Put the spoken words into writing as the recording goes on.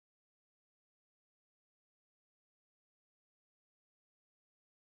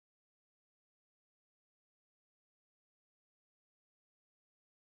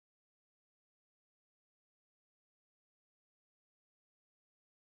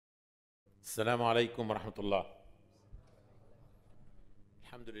السلام عليكم ورحمة الله.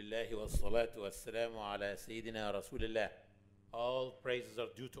 الحمد لله والصلاة والسلام على سيدنا رسول الله. All praises are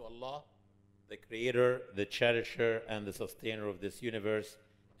due to Allah, the creator, the cherisher, and the sustainer of this universe.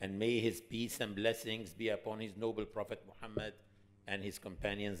 And may his peace and blessings be upon his noble Prophet Muhammad and his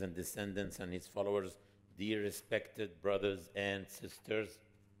companions and descendants and his followers. Dear respected brothers and sisters,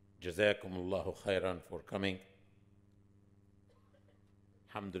 Jazakumullahu khairan for coming.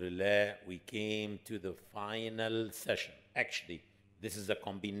 Alhamdulillah, we came to the final session. Actually, this is a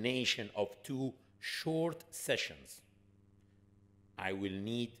combination of two short sessions. I will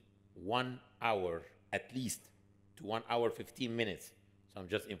need 1 hour at least to 1 hour 15 minutes. So I'm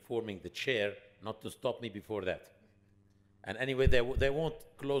just informing the chair not to stop me before that. And anyway, they won't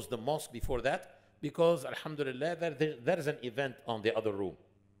close the mosque before that because, alhamdulillah, there is an event on the other room,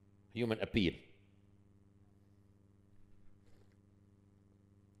 human appeal.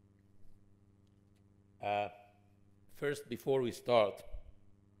 First, before we start,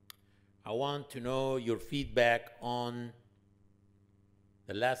 I want to know your feedback on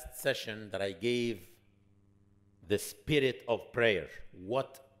the last session that I gave, the spirit of prayer.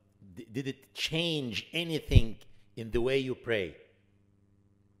 What did it change anything in the way you pray?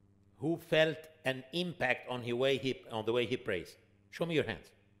 Who felt an impact on the way he prays? Show me your hands.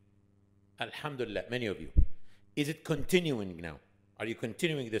 Alhamdulillah, many of you. Is it continuing now? Are you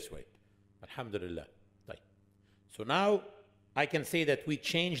continuing this way? Alhamdulillah. So now I can say that we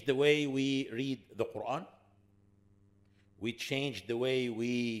changed the way we read the Quran. We changed the way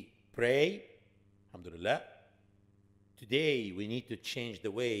we pray. Alhamdulillah. Today we need to change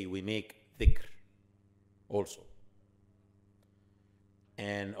the way we make dhikr also.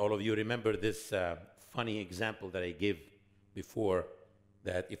 And all of you remember this funny example that I gave before,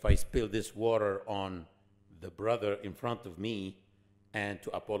 that if I spill this water on the brother in front of me and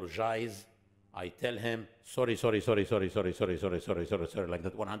to apologize, I tell him, sorry, like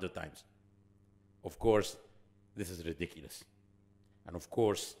that 100 times. Of course, this is ridiculous. And of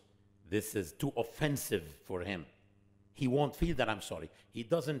course, this is too offensive for him. He won't feel that I'm sorry.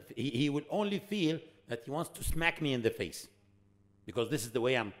 He will only feel that he wants to smack me in the face because this is the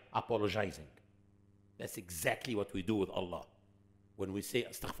way I'm apologizing. That's exactly what we do with Allah. When we say,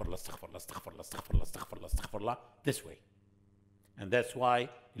 astaghfirullah, astaghfirullah, astaghfirullah, astaghfirullah, astaghfirullah, astaghfirullah, this way. And that's why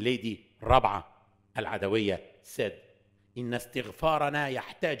Lady Rab'a al-Adawiyya said, Inna istighfarana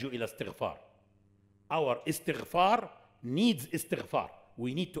yahtaju ila istighfar. Our istighfar needs istighfar.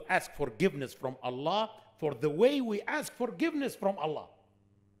 We need to ask forgiveness from Allah for the way we ask forgiveness from Allah.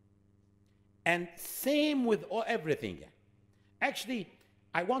 And same with everything. Actually,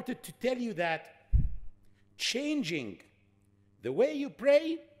 I wanted to tell you that changing the way you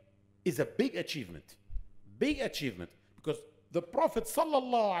pray is a big achievement. Big achievement. Because the Prophet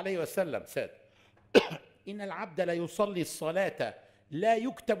sallallahu alayhi wasallam said, إن العبد لا يصلي الصلاة لا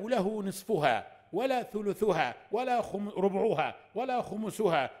يكتب له نصفها ولا ثلثها ولا ربعها ولا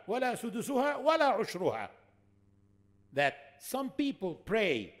خمسها ولا سدسها ولا عشرها. That some people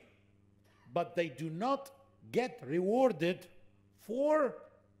pray, but they do not get rewarded for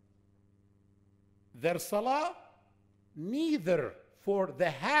their salah, neither for the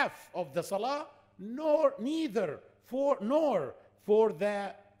half of the salah, nor for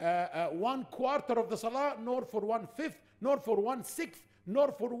the 1/4 of the salah, nor for 1/5, nor for 1/6,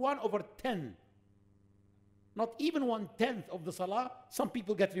 nor for 1/10. Not even 1/10 of the salah. Some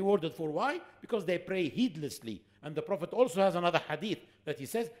people get rewarded for why? Because they pray heedlessly. And the Prophet also has another hadith that he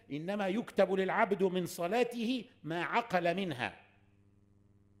says, إِنَّمَا يُكْتَبُ لِلْعَبْدُ مِنْ صَلَاتِهِ مَا عَقَلَ مِنْهَا.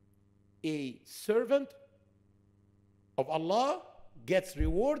 A servant of Allah gets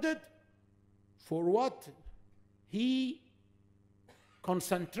rewarded for what he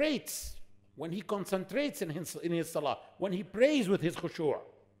concentrates, when he concentrates in his salah, when he prays with his khushu'.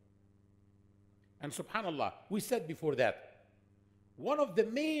 And subhanallah, we said before that, one of the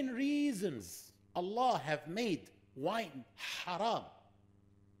main reasons Allah have made wine haram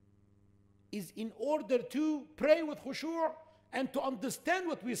is in order to pray with khushu' and to understand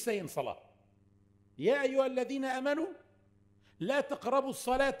what we say in salah. يا أيها الذين آمنوا لا تقربوا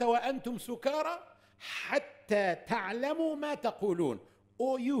الصلاة وأنتم سكارى حتى تعلموا ما تقولون.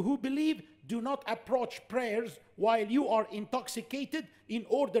 O you who believe, do not approach prayers while you are intoxicated in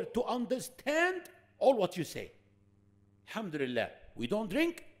order to understand all what you say. Alhamdulillah, we don't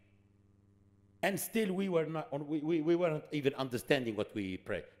drink, and still we weren't even understanding what we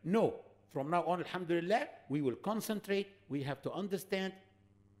pray. No, from now on, alhamdulillah, we will concentrate, we have to understand.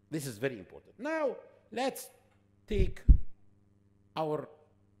 This is very important. Now, let's take our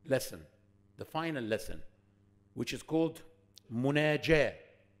lesson, the final lesson, which is called munajah,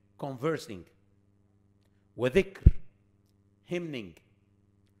 conversing, وذكر, hymning,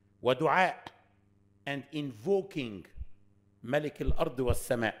 ودعاء, and invoking ملك الأرض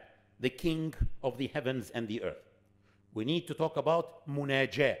والسماء, the king of the heavens and the earth. We need to talk about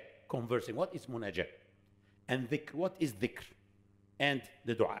munajah, conversing. What is munajah? And dhikr, what is dhikr? And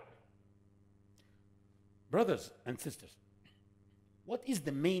the dua. Brothers and sisters, what is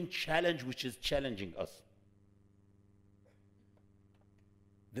the main challenge which is challenging us?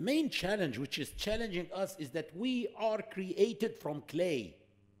 The main challenge which is challenging us is that we are created from clay,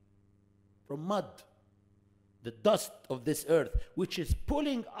 from mud, the dust of this earth, which is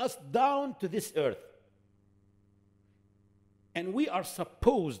pulling us down to this earth. And we are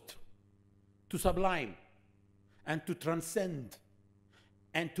supposed to sublime and to transcend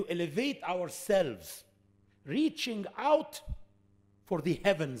and to elevate ourselves, reaching out for the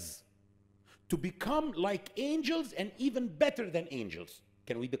heavens, to become like angels and even better than angels.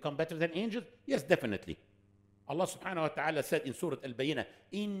 Can we become better than angels? Yes, definitely. Allah subhanahu wa ta'ala said in Surah Al-Bayyinah,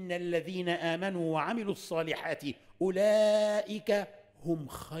 إِنَّ الَّذِينَ آمَنُوا وَعَمِلُوا الصَّالِحَاتِ أُولَٰئِكَ هُمْ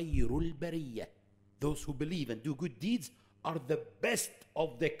خَيْرُ الْبَرِيَّةِ. Those who believe and do good deeds are the best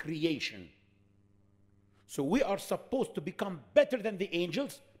of the creation. So we are supposed to become better than the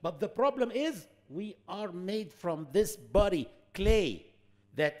angels, but the problem is we are made from this body, clay,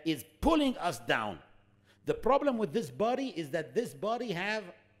 that is pulling us down. The problem with this body is that this body have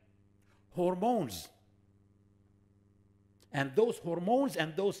hormones. And those hormones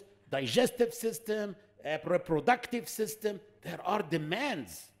and those digestive system, reproductive system, there are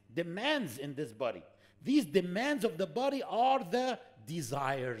demands in this body. These demands of the body are the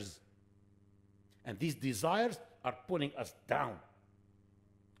desires. And these desires are pulling us down.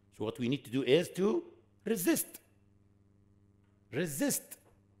 So what we need to do is to resist. Resist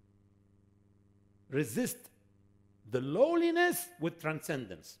the lowliness with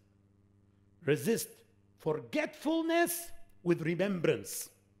transcendence. Resist forgetfulness with remembrance.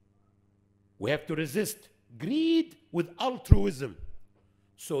 We have to resist greed with altruism.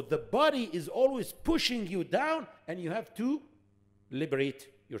 So the body is always pushing you down and you have to liberate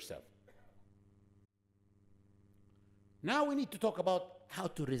yourself. Now we need to talk about how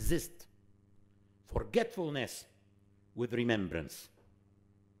to resist forgetfulness with remembrance.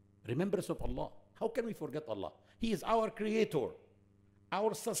 Remembrance of Allah. How can we forget Allah? He is our creator,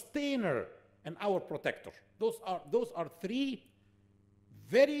 our sustainer, and our protector. Those are three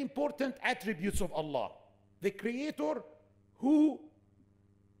very important attributes of Allah. The creator who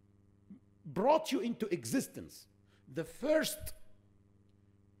brought you into existence. The first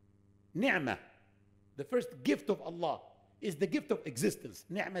ni'mah, the first gift of Allah is the gift of existence.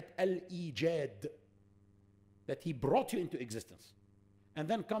 Ni'mat al-ijad, that He brought you into existence. And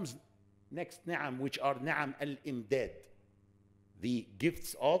then comes next ni'am, which are ni'am al-imdad, the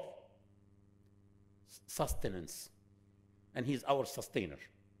gifts of sustenance. And He's our sustainer.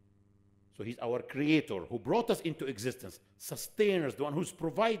 So He's our creator who brought us into existence. Sustainer, the one who's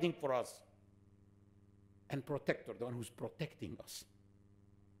providing for us. And protector, the one who's protecting us.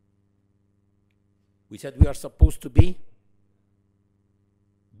 We said we are supposed to be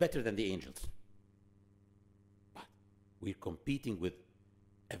better than the angels. But we're competing with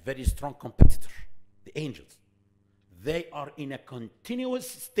a very strong competitor, the angels. They are in a continuous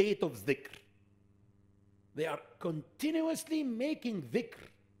state of dhikr. They are continuously making dhikr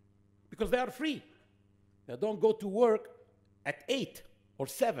because they are free. They don't go to work at 8 or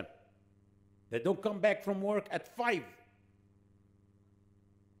 7. They don't come back from work at 5.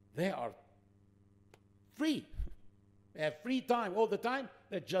 They are free. They have free time all the time.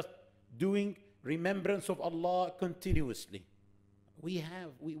 They're just doing remembrance of Allah continuously. We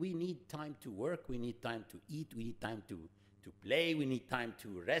need time to work. We need time to eat. We need time to play. We need time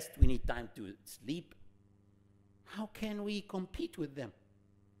to rest. We need time to sleep. How can we compete with them?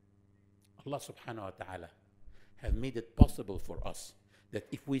 Allah subhanahu wa ta'ala have made it possible for us that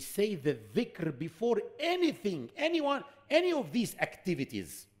if we say the dhikr before anything, any of these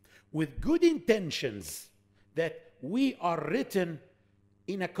activities, with good intentions, that we are written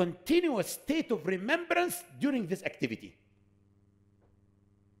in a continuous state of remembrance during this activity.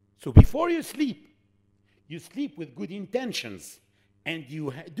 So before you sleep with good intentions, and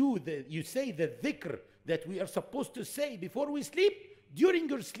you say the dhikr that we are supposed to say before we sleep. During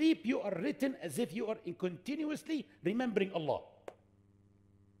your sleep, you are written as if you are continuously remembering Allah.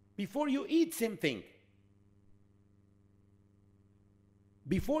 Before you eat, same thing.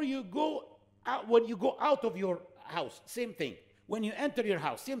 Before you go out, when you go out of your house, same thing. When you enter your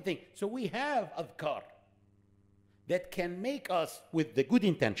house, same thing. So we have adhkar that can make us, with the good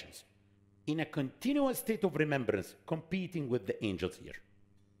intentions, in a continuous state of remembrance, competing with the angels here.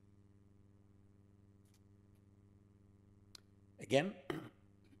 Again,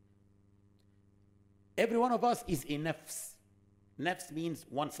 every one of us is a nafs. Nafs means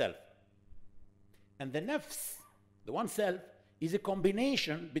oneself. And the nafs, the oneself, is a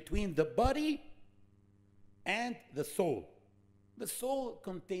combination between the body and the soul. The soul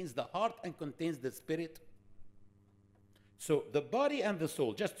contains the heart and contains the spirit. So the body and the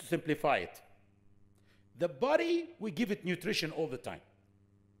soul, just to simplify it. The body, we give it nutrition all the time.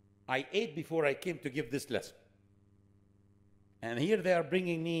 I ate before I came to give this lesson. And here they are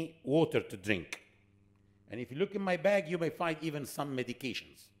bringing me water to drink. And if you look in my bag, you may find even some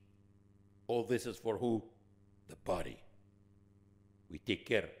medications. All this is for who? The body. We take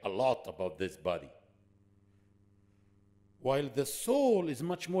care a lot about this body. While the soul is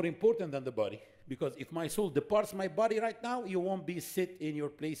much more important than the body, because if my soul departs my body right now, you won't be sitting in your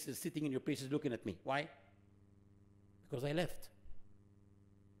places looking at me. Why? Because I left.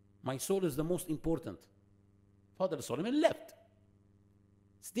 My soul is the most important. Fadel Soliman left.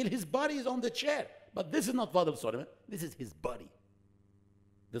 Still his body is on the chair. But this is not Fadel Soliman. This is his body.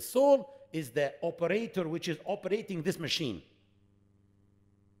 The soul is the operator which is operating this machine.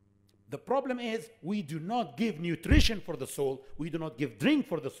 The problem is we do not give nutrition for the soul. We do not give drink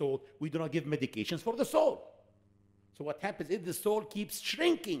for the soul. We do not give medications for the soul. So what happens is the soul keeps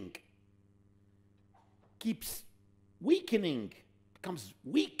shrinking, keeps weakening, becomes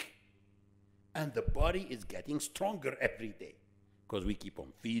weak. And the body is getting stronger every day because we keep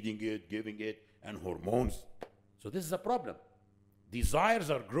on feeding it, giving it, and hormones. So this is a problem. Desires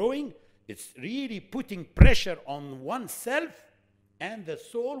are growing. It's really putting pressure on oneself, and the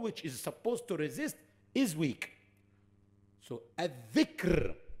soul, which is supposed to resist, is weak. So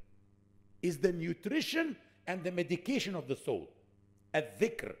Dhikr is the nutrition and the medication of the soul.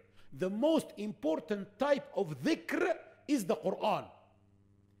 Dhikr. The most important type of dhikr is the Quran.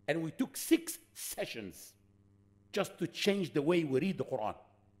 And we took 6 sessions just to change the way we read the Quran.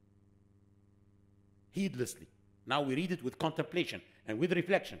 Heedlessly. Now we read it with contemplation and with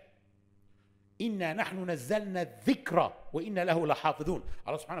reflection. إِنَّا نَحْنُ نَزَّلْنَا الذِّكْرَ وَإِنَّا لَهُ لَحَافِظُونَ.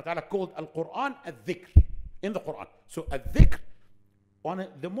 Allah subhanahu wa ta'ala called Al-Quran al-Dhikr in the Quran. So al-Dhikr,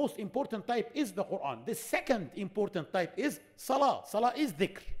 the most important type is the Quran. The second important type is Salah. Salah is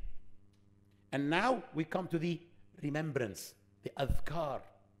Dhikr. And now we come to the remembrance, the adhkar,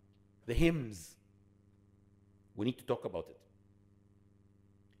 the hymns. We need to talk about it.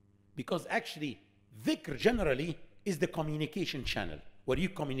 Because actually, Dhikr generally is the communication channel where you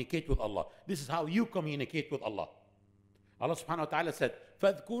communicate with Allah. This is how you communicate with Allah. Allah subhanahu wa ta'ala said,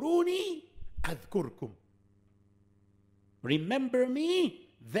 فَاذْكُرُونِي أَذْكُرْكُمْ. Remember me,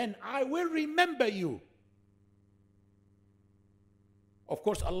 then I will remember you. Of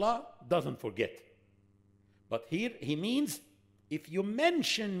course, Allah doesn't forget. But here he means, if you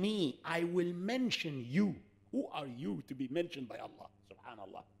mention me, I will mention you. Who are you to be mentioned by Allah?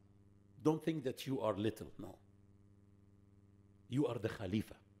 Subhanallah. Don't think that you are little. No. You are the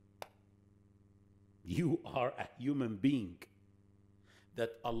Khalifa. You are a human being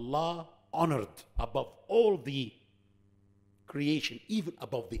that Allah honored above all the creation, even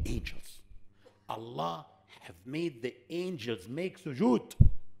above the angels. Allah have made the angels make sujood,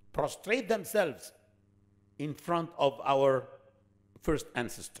 prostrate themselves in front of our first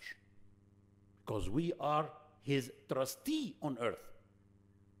ancestor, because we are his trustee on earth.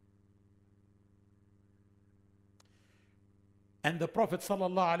 And the Prophet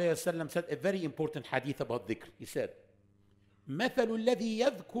ﷺ said a very important hadith about dhikr. He said, مثل الذي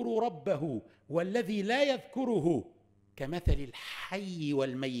يذكر ربه والذي لا يذكره كمثل الحي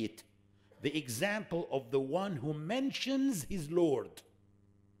والميت. The example of the one who mentions his Lord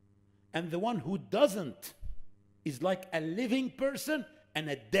and the one who doesn't is like a living person and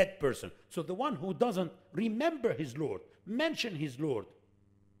a dead person. So the one who doesn't remember his Lord, mention his Lord,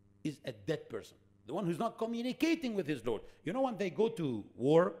 is a dead person. The one who's not communicating with his Lord. You know, when they go to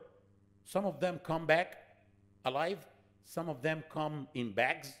war, some of them come back alive, some of them come in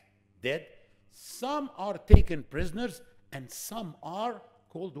bags, dead, some are taken prisoners, and some are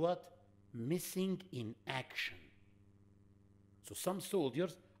called what? Missing in action. So some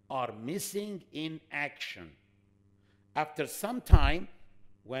soldiers are missing in action. After some time,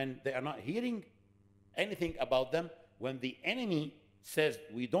 when they are not hearing anything about them, when the enemy says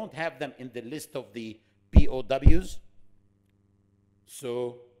we don't have them in the list of the POWs,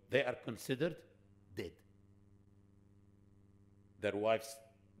 so they are considered dead. Their wives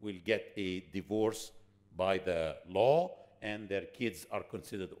will get a divorce by the law, and their kids are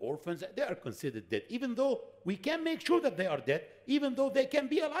considered orphans. They are considered dead, even though we can make sure that they are dead, even though they can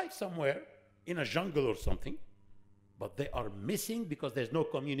be alive somewhere in a jungle or something, but they are missing because there's no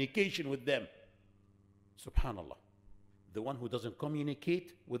communication with them. Subhanallah. the one who doesn't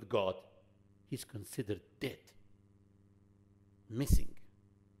communicate with God, he's considered dead, missing.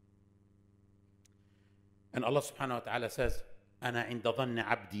 And Allah subhanahu wa ta'ala says, أنا عند ظن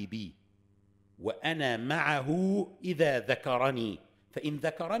عبدي بي وأنا معه إذا ذكرني فإن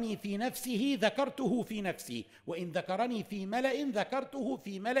ذكرني في نفسه ذكرته في نفسي وإن ذكرني في ملأ ذكرته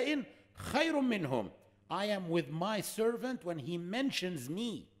في ملأ خير منهم. I am with my servant when he mentions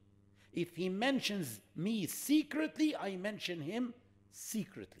me. If he mentions me secretly, I mention him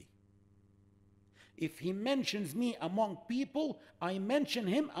secretly. If he mentions me among people, I mention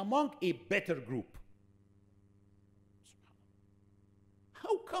him among a better group.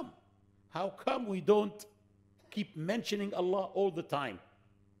 How come? How come we don't keep mentioning Allah all the time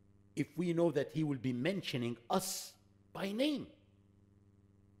if we know that He will be mentioning us by name?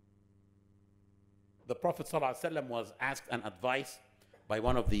 The Prophet ﷺ was asked an advice by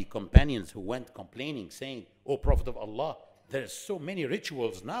one of the companions who went complaining, saying, "O Prophet of Allah, there's so many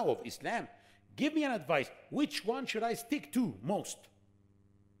rituals now of Islam. Give me an advice. Which one should I stick to most?"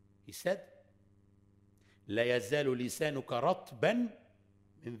 He said, "لا يزال لسانك رطبا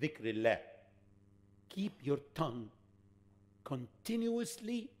من ذكر الله." Keep your tongue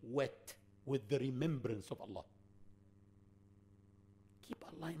continuously wet with the remembrance of Allah. Keep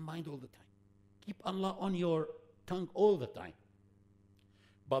Allah in mind all the time. Keep Allah on your tongue all the time.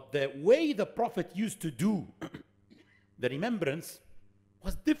 But the way the Prophet used to do the remembrance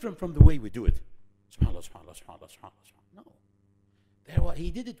was different from the way we do it. SubhanAllah, SubhanAllah, SubhanAllah, SubhanAllah. No.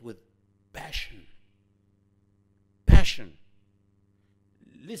 He did it with passion. Passion.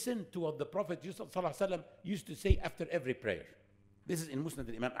 Listen to what the Prophet ﷺ used to say after every prayer. This is in Musnad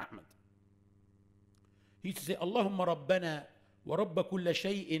al-Imam Ahmad. He used to say, "Allahumma rabbana wa rabba kulla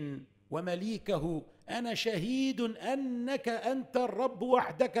shay'in wa malikahu ana shahidun annaka anta ar-rabb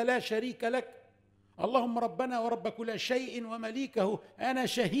wahdaka la sharika lak. Allahumma rabbana wa rabba kulla shay'in wa malikahu ana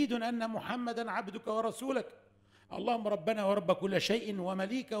shahidun anna Muhammadan abduka wa rasulak. Allahumma rabbana wa rabba kulla shay'in wa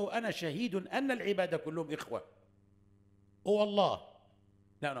malikahu ana shahidun anna al-ibada kullum ikhwa." Oh Allah.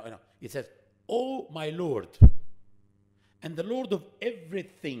 No. It says, "Oh my Lord, and the Lord of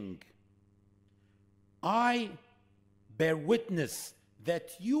everything, I bear witness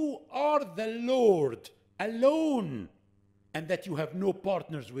that you are the Lord alone, and that you have no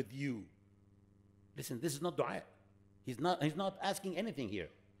partners with you." Listen, this is not dua. He's not asking anything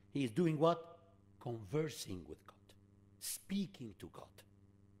here. He is doing what? Conversing with God, speaking to God.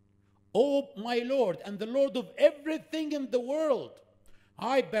 "Oh my Lord, and the Lord of everything in the world,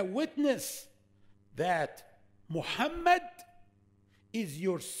 I bear witness that Muhammad is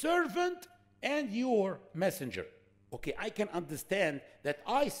your servant and your messenger." Okay, I can understand that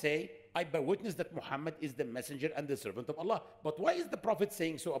I say, I bear witness that Muhammad is the messenger and the servant of Allah. But why is the Prophet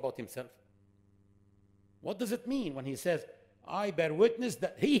saying so about himself? What does it mean when he says, I bear witness,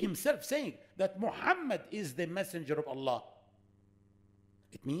 that he himself saying that Muhammad is the messenger of Allah?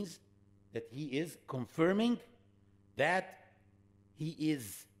 It means that he is confirming that he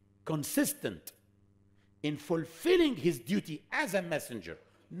is consistent in fulfilling his duty as a messenger,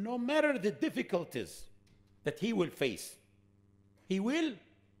 no matter the difficulties that he will face.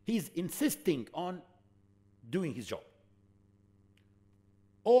 He's insisting on doing his job.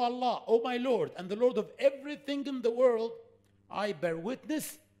 "Oh Allah, oh my Lord, and the Lord of everything in the world, I bear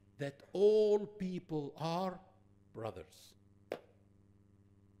witness that all people are brothers."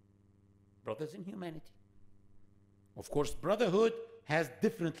 Brothers in humanity. Of course, brotherhood has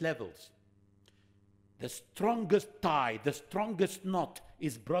different levels. The strongest tie, the strongest knot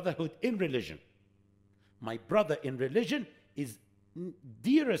is brotherhood in religion. My brother in religion is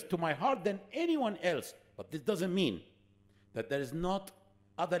dearest to my heart than anyone else. But this doesn't mean that there is not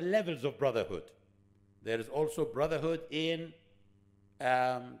other levels of brotherhood. There is also brotherhood in,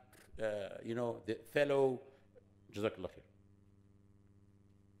 the fellow, Jazakallah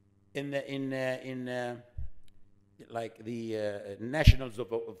khair. Like the nationals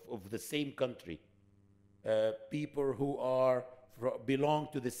of the same country, people who belong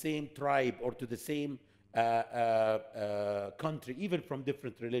to the same tribe or to the same country, even from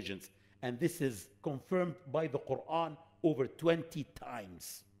different religions. And this is confirmed by the Quran over 20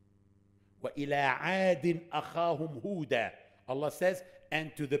 times. وَإِلَىٰ عَادٍ أَخَاهُمْ هُودًا. Allah says,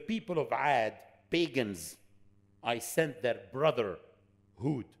 and to the people of Ad, pagans, I sent their brother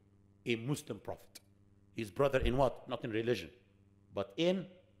Hud, a Muslim prophet. His brother in what? Not in religion, but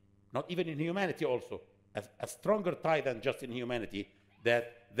not even in humanity also. A stronger tie than just in humanity,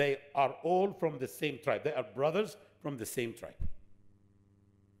 that they are all from the same tribe. They are brothers from the same tribe.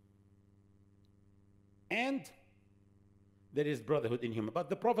 And there is brotherhood in human. But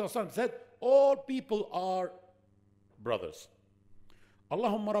the Prophet ﷺ said, all people are brothers.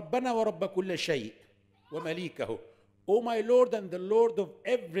 Allahumma rabbana wa rabba kulla shay wa malikahu. O my Lord and the Lord of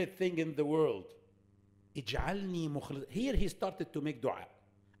everything in the world. Ij'alni mukhlis. Here he started to make dua.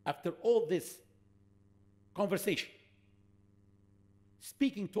 After all this conversation,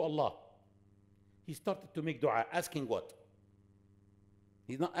 speaking to Allah, he started to make dua, asking what?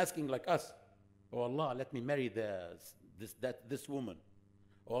 He's not asking like us, oh Allah, let me marry this woman.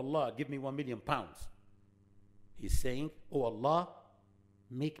 Oh Allah, give me £1 million. He's saying, oh Allah,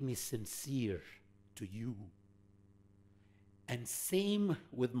 make me sincere to you. And same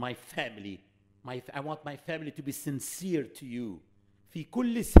with my family. I want my family to be sincere to you. في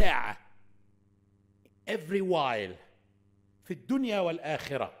كل ساعة, every while, في الدنيا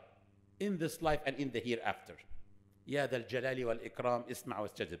والآخرة, in this life and in the hereafter. يا ذا الجلال والإكرام اسمع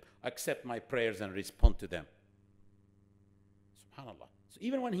واستجب. Accept my prayers and respond to them. Subhanallah. So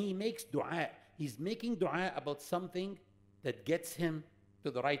even when he makes dua, he's making dua about something that gets him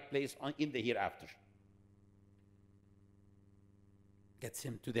to the right place in the hereafter. Gets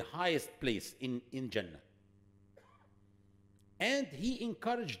him to the highest place in Jannah. And he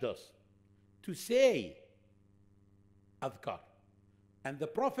encouraged us to say adhkar. And the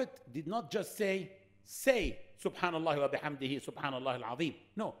Prophet did not just say Subhanallah wa bihamdihi, Subhanallah al-Azim.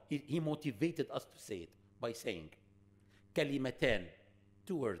 No, he motivated us to say it by saying kalimatan,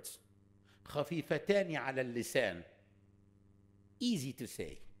 2 words, khafifatani ala al-lisan, easy to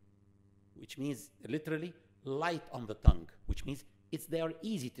say, which means literally light on the tongue, which means they are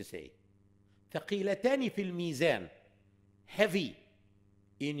easy to say. Thaqilatani fil mizan, heavy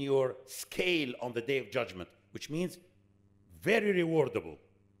in your scale on the day of judgment, which means very rewardable,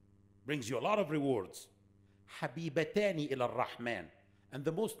 brings you a lot of rewards. Habibatani ila ar-Rahman, and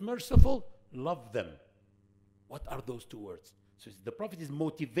the most merciful, love them. What are those 2 words? So the Prophet is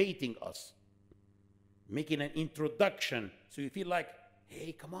motivating us, making an introduction, so you feel like,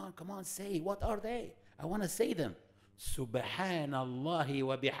 hey, come on, say, what are they? I want to say them. Subhanallah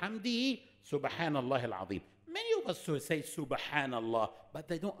wa bihamdihi, Subhanallah al-Azim. Many of us say Subhanallah, but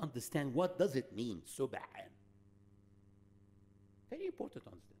they don't understand what does it mean, Subhan. Very important to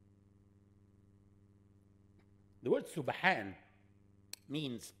understand. The word Subhan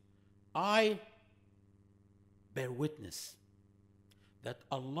means I bear witness that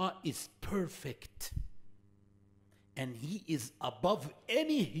Allah is perfect and He is above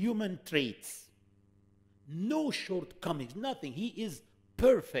any human traits. No shortcomings, nothing. He is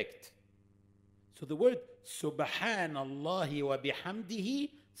perfect. So the word Subhanallah wa bihamdihi,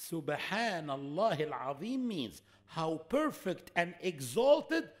 Subhanallah al-Azim means how perfect and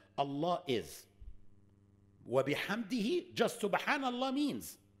exalted Allah is. Wa bihamdihi, just Subhanallah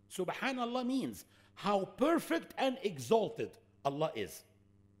means how perfect and exalted Allah is.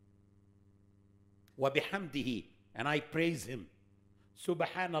 Wa bihamdihi, and I praise Him.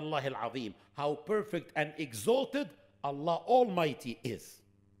 Subhanallah al-Azim, how perfect and exalted Allah Almighty is.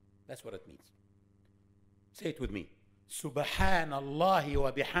 That's what it means. Say it with me. Subhanallah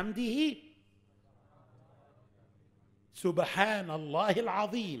wa bihamdihi, Subhanallah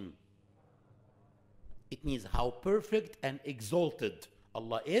al-Azim. It means how perfect and exalted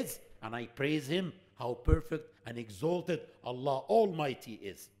Allah is, and I praise Him, how perfect and exalted Allah Almighty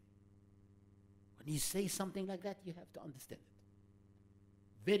is. When you say something like that, you have to understand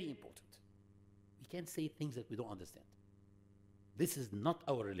it. Very important. We can't say things that we don't understand. This is not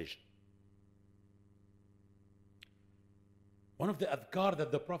our religion. One of the adhkar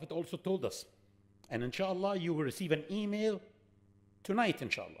that the Prophet also told us, and inshallah you will receive an email tonight,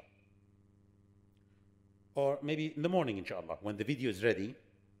 inshallah, or maybe in the morning, inshallah, when the video is ready.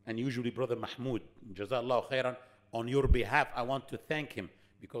 And usually Brother Mahmoud, Jazallahu khairan, on your behalf, I want to thank him,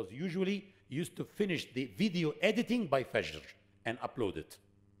 because usually he used to finish the video editing by Fajr and upload it.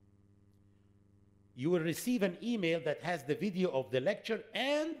 You will receive an email that has the video of the lecture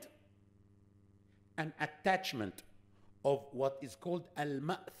and an attachment of what is called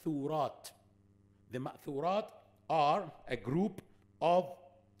al-ma'thurat. The ma'thurat are a group of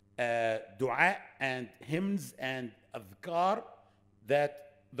dua and hymns and adhkar that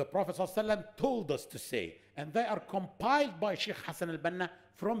the Prophet ﷺ told us to say, and they are compiled by Sheikh Hassan al-Banna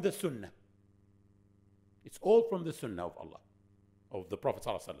from the Sunnah. It's all from the Sunnah of Allah, of the Prophet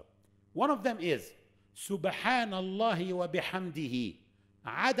ﷺ. One of them is Subhanallah wa bihamdihi,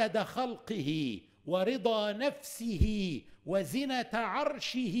 adada khalqihi, wa rida nafsihi, wa zinata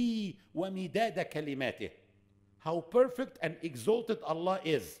arshihi, wa midada kalimatih. How perfect and exalted Allah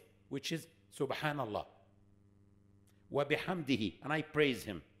is, which is Subhanallah. Wa bihamdihi, and I praise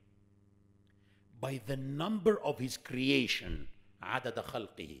Him. By the number of His creation, adada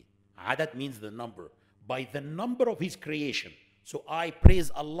khalqihi. Adad means the number. by the number of his creation. So I praise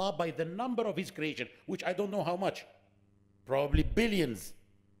Allah by the number of his creation, which I don't know how much. Probably billions,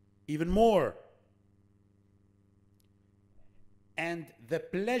 even more. And the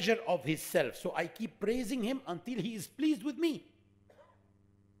pleasure of his self. So I keep praising him until he is pleased with me.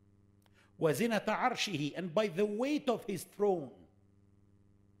 وَزِنَةَ عَرْشِهِ, and by the weight of his throne.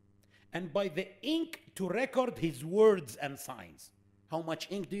 And by the ink to record his words and signs. How much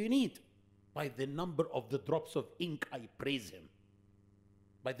ink do you need? By the number of the drops of ink, I praise him.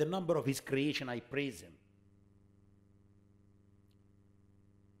 By the number of his creation, I praise him.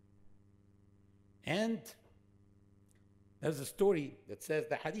 And there's a story that says,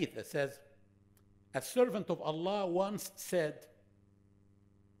 the hadith that says, a servant of Allah once said,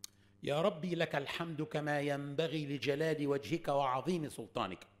 يا ربي لك الحمد كما ينبغي لجلال وجهك وعظيم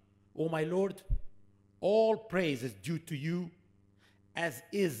سلطانك. O my Lord, all praise is due to you as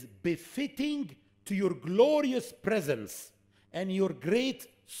is befitting to your glorious presence and your great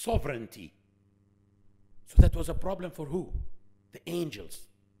sovereignty. So that was a problem for who? The angels.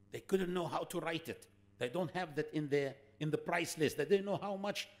 They couldn't know how to write it. They don't have that in the price list. They didn't know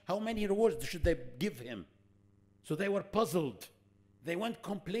how many rewards should they give him. So they were puzzled. They went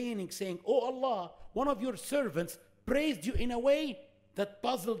complaining, saying, "Oh Allah, one of your servants praised you in a way that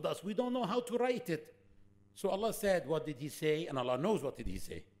puzzled us. We don't know how to write it." So Allah said, what did he say? And Allah knows what did he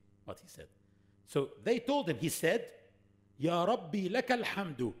say, what he said. So they told him, he said, يا ربي لك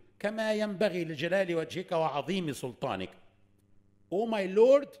الحمد كما ينبغي لجلال وجهك وعظيم سلطانك. O my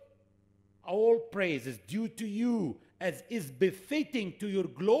Lord, all praise is due to you as is befitting to your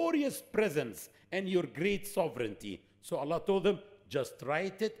glorious presence and your great sovereignty. So Allah told them, just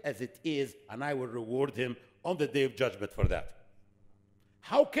write it as it is, and I will reward him on the day of judgment for that.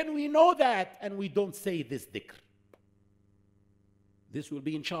 How can we know that and we don't say this dhikr? This will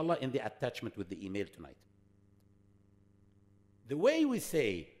be, inshallah, in the attachment with the email tonight. The way we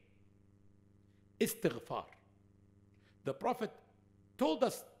say istighfar, the Prophet told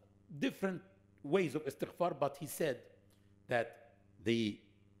us different ways of istighfar, but he said that the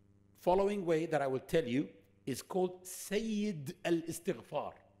following way that I will tell you is called Sayyid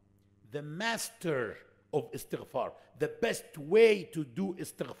al-Istighfar, the master of istighfar, the best way to do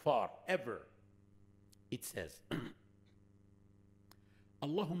istighfar ever. It says,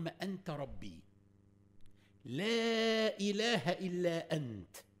 Allahumma anta rabbi, la ilaha illa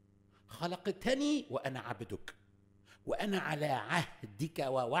ant, khalaqtani wa ana abduk, wa ana ala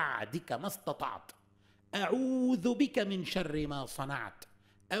ahdika wa wa'dika ma istata'at, a'udhu bika min sharri ma sana'at,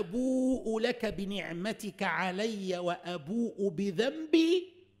 أبوء لك بنعمتك علي وأبوء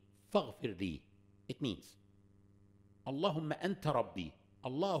بذنبي فاغفر لي. It means, Allahumma anta rabbi.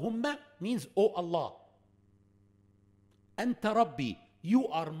 Allahumma means, oh Allah. Anta rabbi, you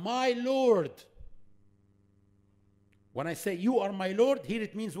are my Lord. When I say you are my Lord, here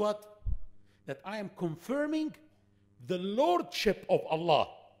it means what? That I am confirming the lordship of Allah.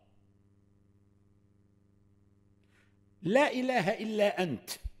 La ilaha illa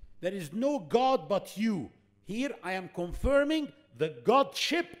ant. There is no God but you. Here I am confirming the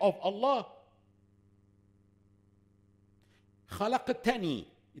Godship of Allah. Khalaqtani.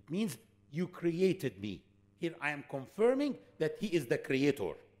 It means you created me. Here I am confirming that He is the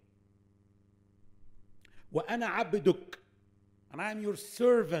Creator. Wa ana abduk. And I am your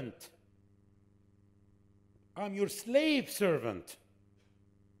servant. I am your slave servant.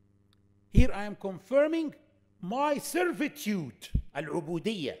 Here I am confirming my servitude,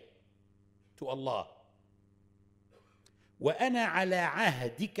 al-ubudiyya, to Allah. وَأَنَا عَلَىٰ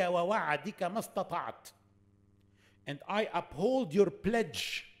عَهْدِكَ وَوَعْدِكَ مَا اسْتَطَعْتُ. And I uphold your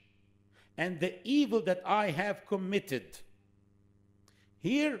pledge and the evil that I have committed.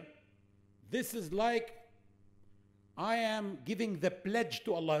 Here, this is like I am giving the pledge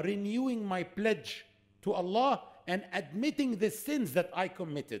to Allah, renewing my pledge to Allah and admitting the sins that I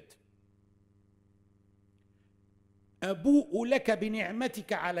committed. أبوء لك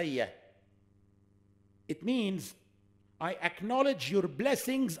بنعمتك علي. It means I acknowledge your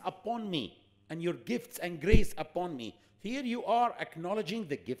blessings upon me and your gifts and grace upon me. Here you are acknowledging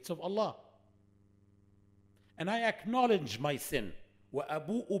the gifts of Allah. And I acknowledge my sin.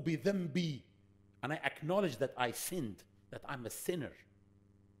 وأبوء بذنبي. And I acknowledge that I sinned, that I'm a sinner.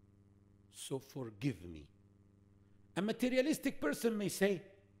 So forgive me. A materialistic person may say,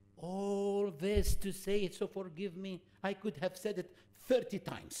 all this to say, so forgive me, I could have said it 30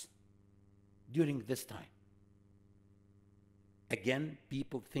 times during this time. Again,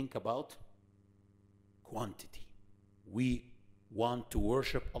 people think about quantity. We want to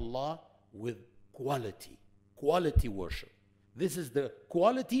worship Allah with quality worship. This is the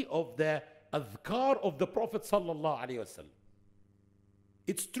quality of the adhkar of the Prophet sallallahu alaihi wasallam.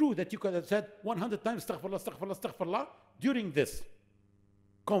 It's true that you could have said 100 times astaghfirullah, astaghfirullah, astaghfirullah during this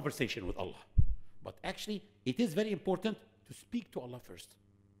conversation with Allah. But actually, it is very important to speak to Allah first.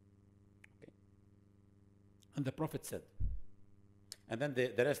 Okay. And the Prophet said, and then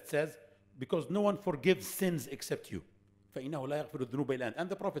the rest says, because no one forgives sins except you. فَإِنَّهُ لَا يَغْفِرُ الذُّنُوبَ إِلَّا أَنْتَ. And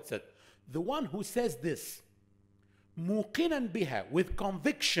the Prophet said, the one who says this, مُوقِنًا بِهَا, with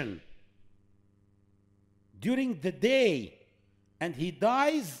conviction, during the day, and he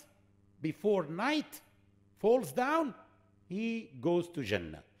dies before night falls down, he goes to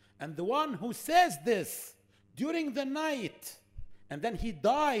Jannah. And the one who says this during the night, and then he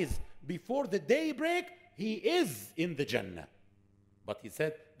dies before the daybreak, he is in the Jannah. But he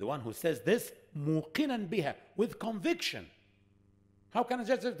said, the one who says this, muqinan biha, with conviction. How can I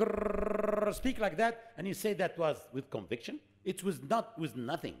just speak like that and you say that was with conviction? It was not with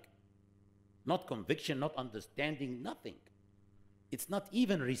nothing. Not conviction, not understanding, nothing. It's not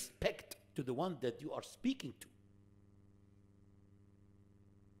even respect to the one that you are speaking to.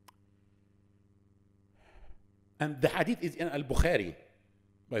 And the hadith is in Al-Bukhari,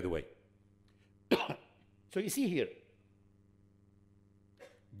 by the way. So you see here,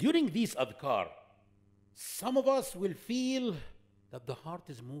 during these adhkar, some of us will feel that the heart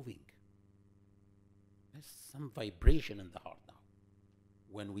is moving. There's some vibration in the heart now.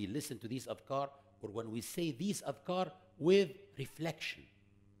 When we listen to these adhkar, or when we say these adhkar with reflection.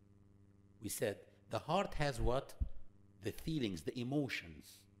 We said, the heart has what? The feelings, the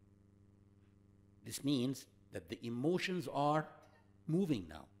emotions. This means that the emotions are moving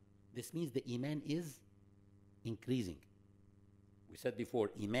now. This means the iman is increasing. We said before,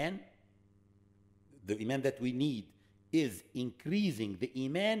 iman, the iman that we need is increasing the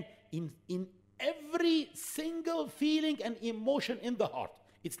iman in every single feeling and emotion in the heart.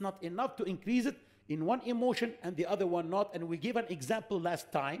 It's not enough to increase it in one emotion and the other one not. And we gave an example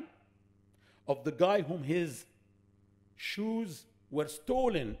last time of the guy whom his shoes were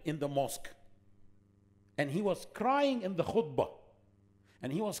stolen in the mosque. And he was crying in the khutbah.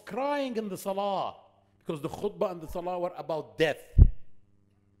 And he was crying in the salah. Because the khutbah and the salah were about death.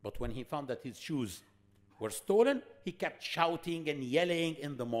 But when he found that his shoes were stolen, he kept shouting and yelling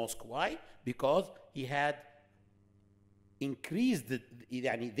in the mosque. Why? Because he had increased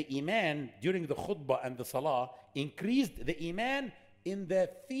the iman during the khutbah and the salah, increased the iman in the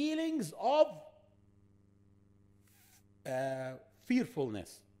feelings of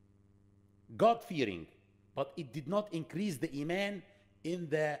fearfulness, God-fearing. But it did not increase the iman in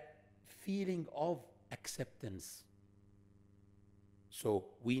the feeling of acceptance. So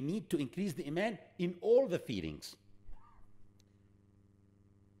we need to increase the iman in all the feelings.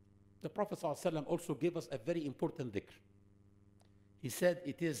 The Prophet ﷺ also gave us a very important dhikr. He said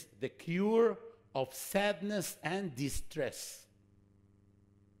it is the cure of sadness and distress.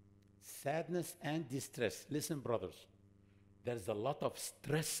 Sadness and distress. Listen, brothers, there's a lot of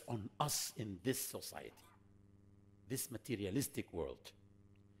stress on us in this society, this materialistic world.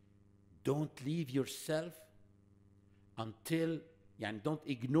 Don't leave yourself until, don't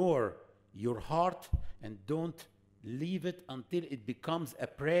ignore your heart, and don't leave it until it becomes a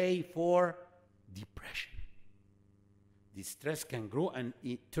prey for depression. Distress can grow and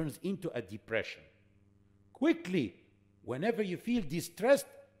it turns into a depression. Quickly, whenever you feel distressed,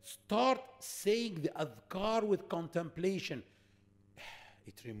 start saying the adhkar with contemplation.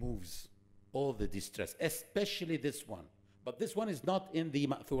 It removes all the distress, especially this one. But this one is not in the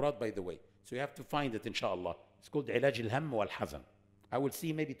ma'thurat, by the way. So you have to find it, inshallah. It's called Ilaj al-Ham wal-Hazan. I will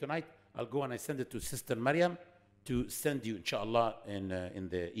see maybe tonight. I'll go and I send it to Sister Maryam to send you, inshallah, in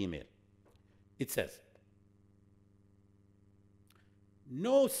the email. It says,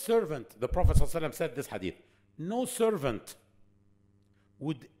 no servant, the Prophet ﷺ said this hadith, no servant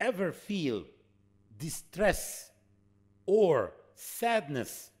would ever feel distress or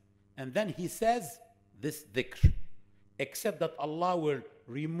sadness, and then he says this dhikr, except that Allah will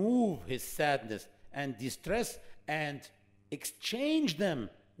remove his sadness and distress and exchange them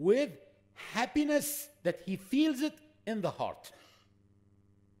with happiness that he feels it in the heart.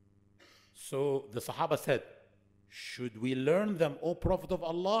 So the Sahaba said, should we learn them, O Prophet of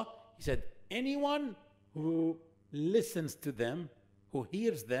Allah? He said, anyone who listens to them, who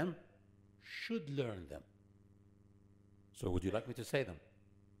hears them, should learn them. So would you like me to say them?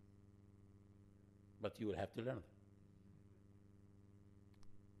 But you will have to learn them.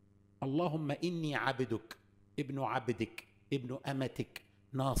 اللهم إني عبدك ابن عبدك ابن أمتك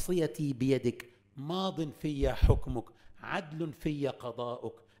ناصيتي بيدك ماض في حكمك عدل في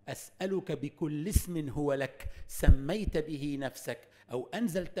قضاؤك أسألك بكل اسم هو لك سميت به نفسك أو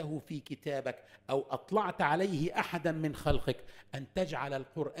أنزلته في كتابك أو أطلعت عليه أحدا من خلقك أن تجعل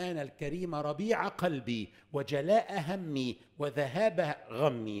القرآن الكريم ربيع قلبي وجلاء همي وذهاب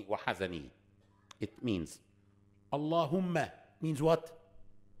غمي وحزني. It means Allahumma means what?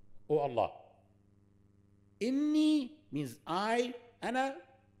 Oh Allah. Inni means I, أنا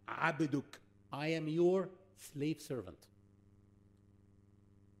عبدك. I am your slave servant.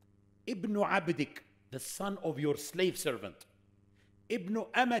 Ibnu Abdik, the son of your slave servant. Ibnu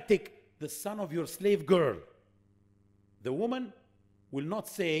Amatik, the son of your slave girl. The woman will not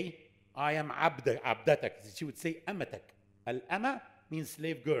say, I am abdatak. She would say amatak. Al-ama means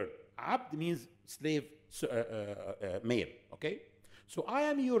slave girl. Abd means slave male. Okay? So I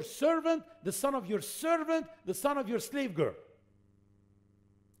am your servant, the son of your servant, the son of your slave girl.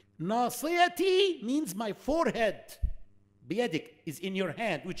 Nasiyati means my forehead. Biyadik is in your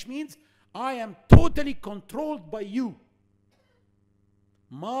hand, which means I am totally controlled by you.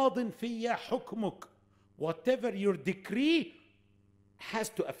 Madin fiyya hukmuk. Whatever your decree has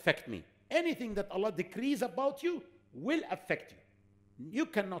to affect me. Anything that Allah decrees about you will affect you. You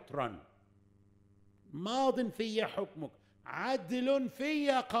cannot run. Madin fiyya hukmuk. Adlun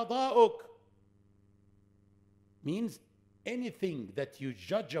fiyya qada'uk. Means anything that you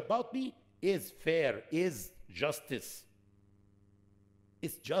judge about me is fair, is justice.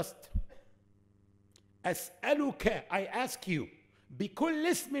 It's just. As'aluka, I ask you, بكل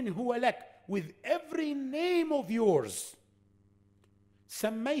اسم هو لك, with every name of yours,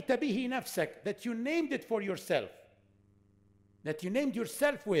 سميت به نفسك, that you named it for yourself, that you named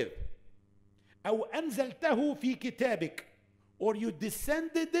yourself with, أو أنزلته في كتابك, or you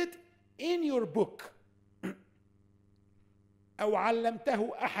descended it in your book, أو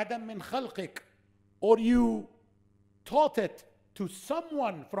علمته أحدا من خلقك, or you taught it to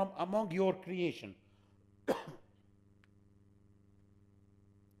someone from among your creation.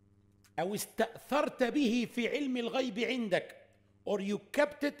 أو استأثرت به في علم الغيب عندك, or you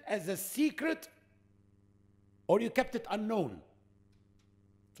kept it as a secret, or you kept it unknown.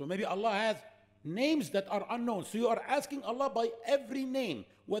 So maybe Allah has names that are unknown. So you are asking Allah by every name,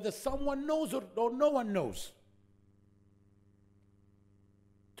 whether someone knows or no one knows.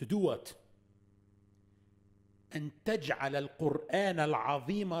 To do what? أن تجعل القرآن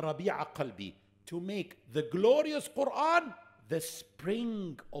العظيم ربيع قلبي, to make the glorious Quran the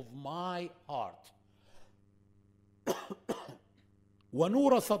spring of my heart.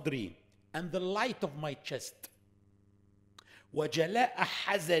 ونور صدري, and the light of my chest. وجلاء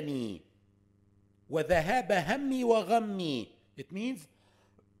حزني وذهاب همي وغمي. It means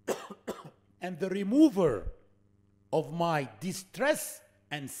and the remover of my distress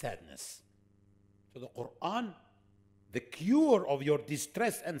and sadness. So the Quran, the cure of your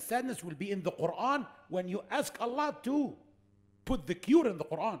distress and sadness will be in the Quran when you ask Allah to put the cure in the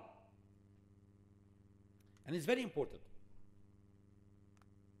Quran. And it's very important.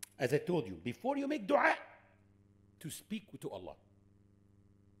 As I told you, before you make dua, to speak to Allah.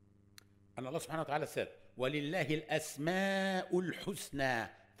 And Allah subhanahu wa ta'ala said, وَلِلَّهِ الْأَسْمَاءُ الْحُسْنَى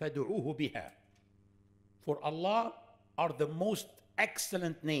فَادْعُوهُ بِهَا. For Allah are the most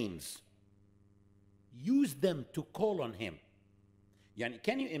excellent names. Use them to call on Him. Yani,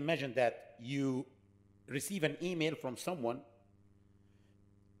 can you imagine that you receive an email from someone,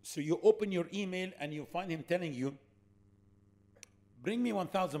 so you open your email and you find him telling you, bring me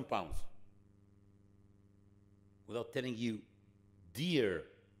 1,000 pounds, without telling you, dear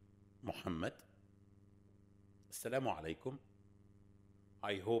Muhammad, Assalamu alaikum,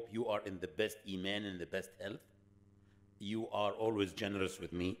 I hope you are in the best iman and the best health. You are always generous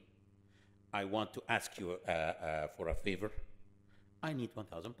with me. I want to ask you for a favor. I need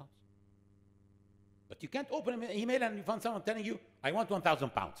 1,000 pounds. But you can't open an email and you find someone telling you, I want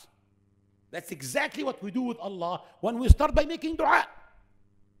 1,000 pounds. That's exactly what we do with Allah when we start by making dua.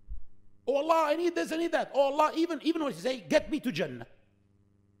 Oh Allah, I need this, I need that. Oh Allah, even when you say, get me to Jannah.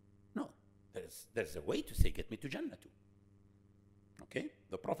 No, there's a way to say, get me to Jannah too. Okay?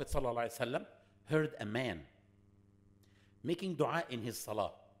 The Prophet ﷺ heard a man making dua in his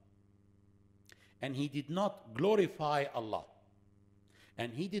salah. And he did not glorify Allah.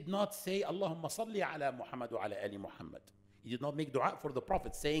 And he did not say, Allahumma salli ala Muhammad wa ala ali Muhammad. He did not make dua for the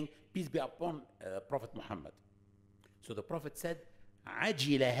Prophet saying, peace be upon Prophet Muhammad. So the Prophet said,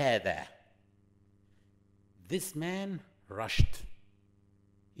 عَجِلَ هَذَا. This man rushed.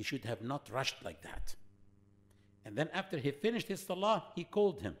 He should have not rushed like that. And then after he finished his salah, he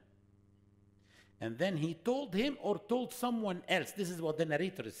called him. And then he told him or told someone else. This is what the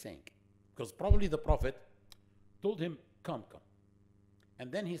narrator is saying. Because probably the Prophet told him, come.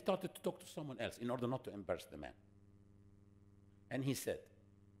 And then he started to talk to someone else in order not to embarrass the man. And he said,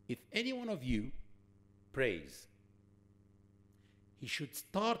 if any one of you prays, he should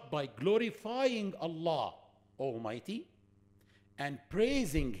start by glorifying Allah Almighty and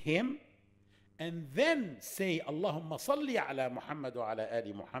praising Him, and then say, Allahumma salli ala Muhammad wa ala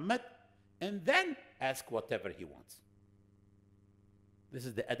ali Muhammad, and then ask whatever he wants. This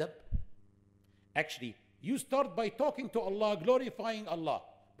is the adab. Actually, you start by talking to Allah, glorifying Allah.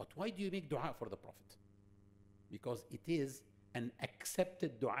 But why do you make dua for the Prophet? Because it is an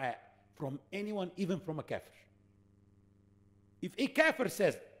accepted dua from anyone, even from a kafir. If a kafir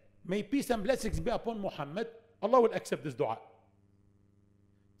says, may peace and blessings be upon Muhammad, Allah will accept this dua.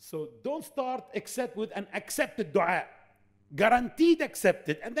 So don't start except with an accepted dua, guaranteed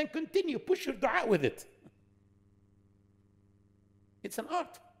accepted, and then continue, push your dua with it. It's an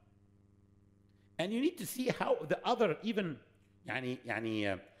art. And you need to see how the other, even,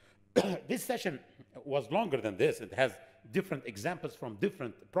 this session was longer than this. It has different examples from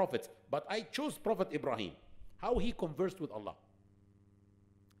different prophets, but I chose Prophet Ibrahim, how he conversed with Allah.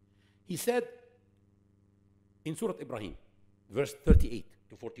 He said in Surah Ibrahim, verse 38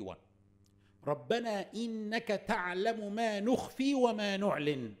 to 41, ربنا إنك تعلم ما نخفي وما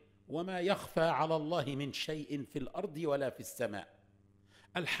نعلن وما يخفى على الله من شيء في الأرض ولا في السماء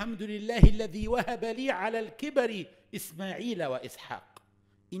الحمد لله الذي وهب لي على الكبر إسماعيل وإسحاق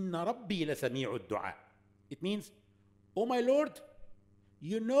إن ربي لسميع الدعاء. It means, oh my Lord,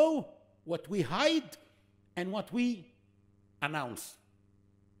 you know what we hide and what we announce.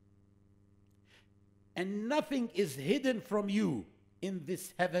 And nothing is hidden from you in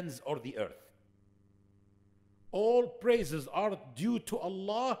this heavens or the earth. All praises are due to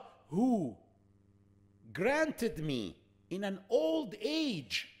Allah who granted me in an old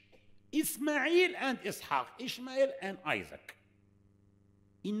age Ismail and Ishaq, Ishmael and Isaac.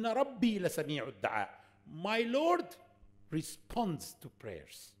 Inna Rabbi lasami'ud da'a. My Lord responds to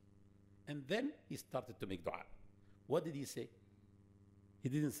prayers. And then he started to make dua. What did he say? He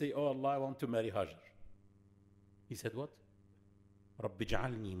didn't say, oh Allah, I want to marry Hajar. He said what? رب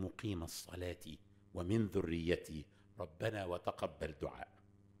اجعلني مقيم الصلاة ومن ذريتي ربنا وتقبل دعاء.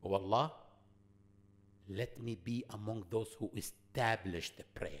 Oh Allah, let me be among those who establish the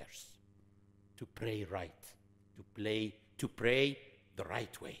prayers. To pray right. To pray the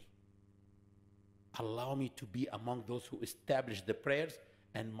right way. Allow me to be among those who establish the prayers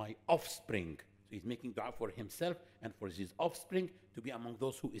and my offspring. So he's making dua for himself and for his offspring to be among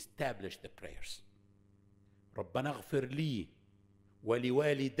those who establish the prayers. ربنا اغفر لي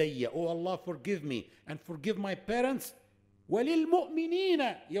ولوالدي. Oh Allah, forgive me and forgive my parents.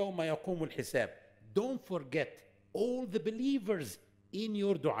 وللمؤمنين يوم يقوم الحساب. Don't forget all the believers in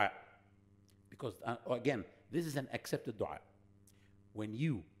your dua. Because again, this is an accepted dua. When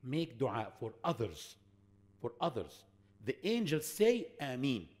you make dua for others, the angels say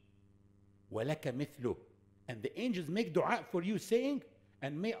Ameen. وَلَكَ مِثْلُهُ. And the angels make dua for you saying,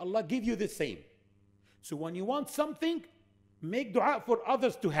 and may Allah give you the same. So when you want something, make dua for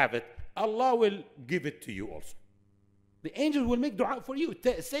others to have it. Allah will give it to you also. The angels will make dua for you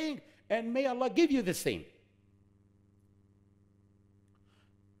saying, and may Allah give you the same.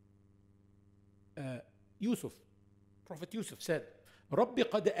 Prophet Yusuf said, رب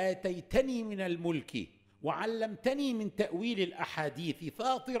قد آتيتني من الملك وعلمتني من تأويل الأحاديث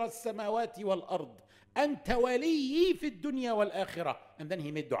فاطر السماوات والأرض أنت ولي في الدنيا والآخرة. And then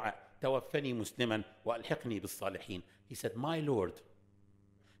he made dua, توفني مسلما وألحقني بالصالحين. He said, my Lord,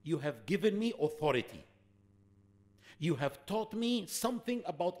 you have given me authority. You have taught me something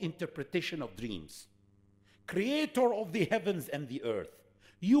about interpretation of dreams. Creator of the heavens and the earth.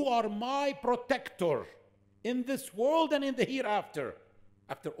 You are my protector in this world and in the hereafter.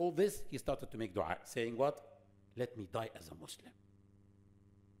 After all this, he started to make dua, saying what? Let me die as a Muslim.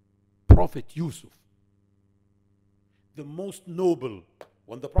 Prophet Yusuf, the most noble.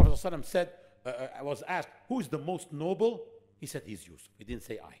 When the Prophet ﷺ said, was asked, who is the most noble? He said, he's Yusuf. He didn't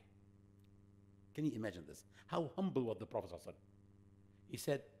say I. Can you imagine this? How humble was the Prophet ﷺ? He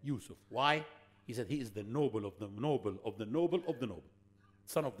said, Yusuf. Why? He said, he is the noble of the noble of the noble of the noble.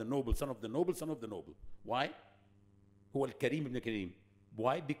 Son of the noble, son of the noble, son of the noble. Why? Huwa al-Karim ibn Karim.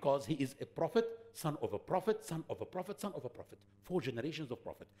 Why? Because he is a prophet, son of a prophet, son of a prophet, son of a prophet. 4 generations of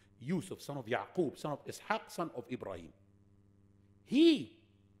prophet. Yusuf, son of Yaqub, son of Ishaq, son of Ibrahim.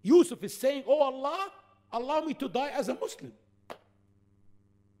 Yusuf is saying, oh Allah, allow me to die as a Muslim.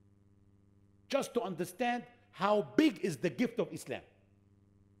 Just to understand how big is the gift of Islam.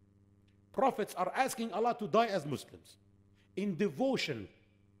 Prophets are asking Allah to die as Muslims in devotion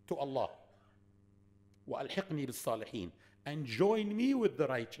to Allah. وَأَلْحِقْنِي بِالصَّالِحِينَ. And join me with the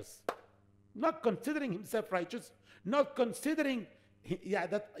righteous. Not considering himself righteous, not considering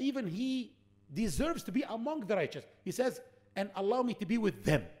that even he deserves to be among the righteous. He says, and allow me to be with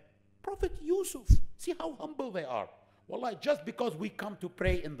them. Prophet Yusuf, see how humble they are. Wallah, just because we come to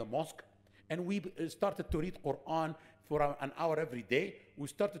pray in the mosque and we started to read Quran for an hour every day, we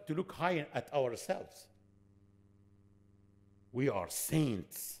started to look high at ourselves. We are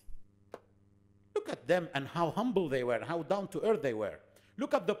saints. Look at them and how humble they were, and how down to earth they were.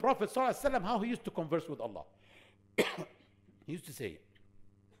 Look at the Prophet ﷺ, how he used to converse with Allah. He used to say,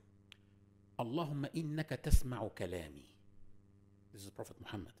 Allahumma innaka tasma'u kalami. This is Prophet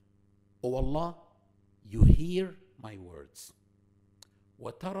Muhammad. Oh Allah, you hear my words.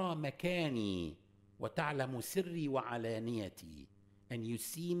 وَتَرَى مَكَانِي وَتَعْلَمُ سِرِّي وَعَلَانِيَتِي. And you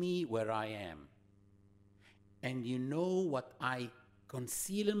see me where I am. And you know what I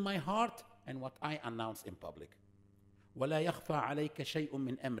conceal in my heart and what I announce in public. وَلَا يَخْفَى عَلَيْكَ شَيْءٌ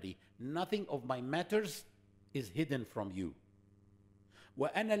مِّنْ أَمْرِي. Nothing of my matters is hidden from you.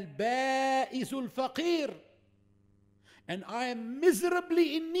 وَأَنَا الْبَائِسُ الْفَقِيرُ. And I am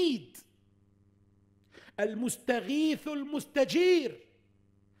miserably in need. المستغيث المستجير,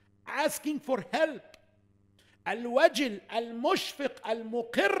 asking for help. الوجل المشفق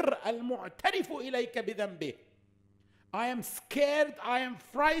المقر المعترف إليك بذنبه. I am scared, I am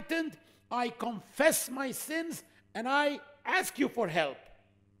frightened, I confess my sins, and I ask you for help.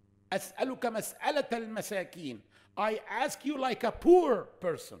 أسألك مسألة المساكين. I ask you like a poor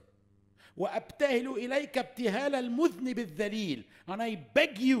person. وأبتهل إليك ابتهال المذنب الذليل. And I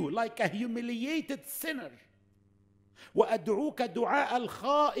beg you like a humiliated sinner. وأدعوك دعاء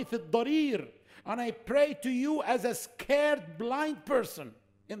الخائف الضرير. And I pray to you as a scared blind person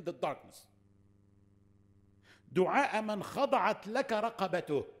in the darkness. دعاء من خضعت لك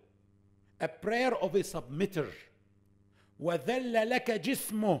رقبته. A prayer of a submitter. وذل لك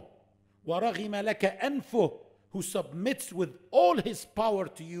جسمه ورغم لك أنفه. Who submits with all his power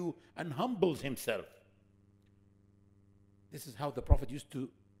to you and humbles himself. This is how the Prophet used to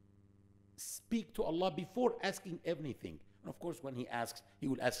speak to Allah before asking anything. And of course, when he asks, he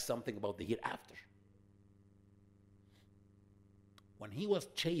will ask something about the hereafter. When he was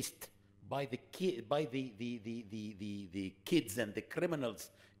chased by the kids and the criminals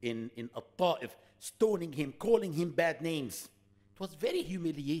in At-Ta'if, stoning him, calling him bad names, it was very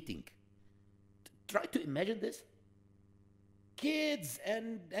humiliating. Try to imagine this. Kids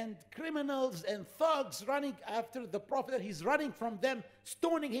and criminals and thugs running after the Prophet. He's running from them,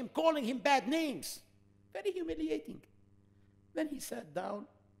 stoning him, calling him bad names. Very humiliating. Then he sat down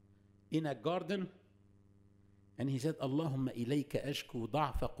in a garden and he said, Allahumma ilayka ashku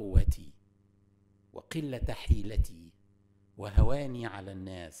da'fa quwwati wa qillata hilati wa hawani ala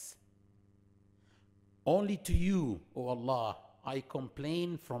nas. Only to you, O Allah, I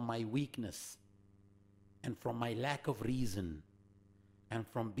complain from my weakness and from my lack of reason, and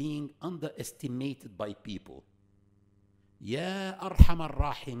from being underestimated by people. يا أرحم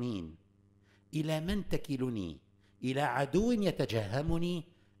الراحمين إلى من تكلني إلى عدو يتجهمني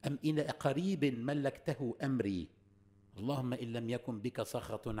أم إلى قريب ملكته أمري اللهم إن لم يكن بك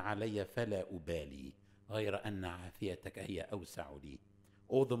سخط علي فلا أبالي غير أن عافيتك هي أوسع لي.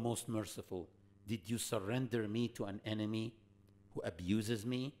 O the most merciful, did you surrender me to an enemy who abuses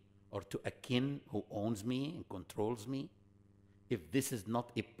me, or to a kin who owns me and controls me? If this is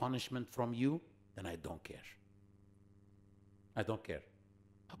not a punishment from you, then I don't care. I don't care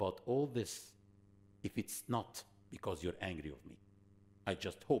about all this if it's not because you're angry with me. I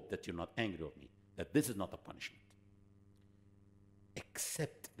just hope that you're not angry with me, that this is not a punishment.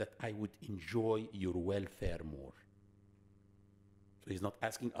 Except that I would enjoy your welfare more. So he's not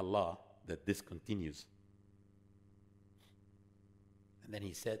asking Allah that this continues. And then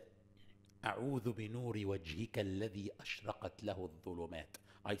he said, أعوذ بنور وجهك الذي أشرقت له الظلمات.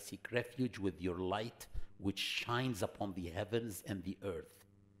 I seek refuge with your light which shines upon the heavens and the earth,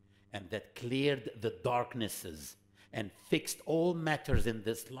 and that cleared the darknesses and fixed all matters in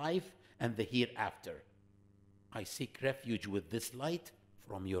this life and the hereafter. I seek refuge with this light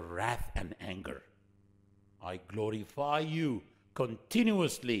from your wrath and anger. I glorify you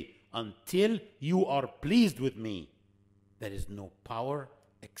continuously until you are pleased with me. There is no power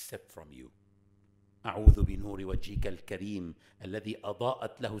except from you. أعوذ بنور وجهك الكريم الذي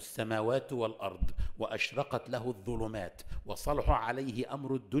أضاءت له السماوات والأرض وأشرقت له الظلمات وصلح عليه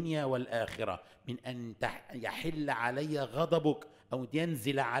أمر الدنيا والآخرة من أن يحل علي غضبك أو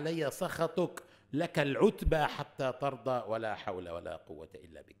ينزل علي سخطك لك العتبى حتى ترضى ولا حول ولا قوة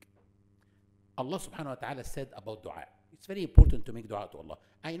إلا بك. Allah subhanahu wa ta'ala said about dua. It's very important to make dua to Allah.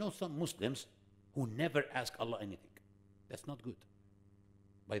 I know some Muslims who never ask Allah anything. That's not good.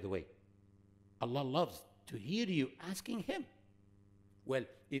 By the way, Allah loves to hear you asking him. Well,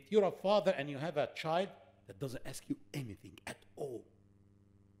 if you're a father and you have a child that doesn't ask you anything at all,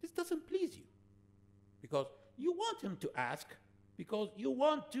 this doesn't please you. Because you want him to ask, because you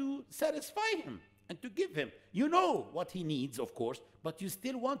want to satisfy him and to give him. You know what he needs, of course, but you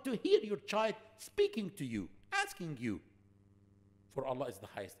still want to hear your child speaking to you, asking you. For Allah is the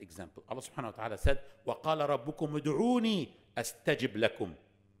highest example. Allah subhanahu wa ta'ala said, وَقَالَ رَبُّكُمْ ادْعُونِي أَسْتَجِبْ لَكُمْ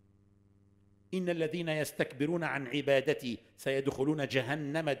إِنَّ الَّذِينَ يَسْتَكْبِرُونَ عَنْ عِبَادَتِي سَيَدْخُلُونَ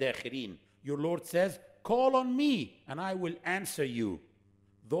جَهَنَّمَ دَاخِرِينَ. Your Lord says, call on me and I will answer you.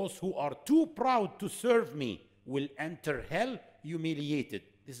 Those who are too proud to serve me will enter hell humiliated.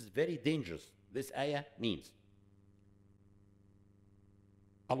 This is very dangerous. This ayah means.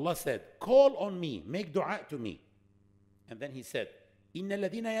 Allah said, call on me, make dua to me. And then he said, إِنَّ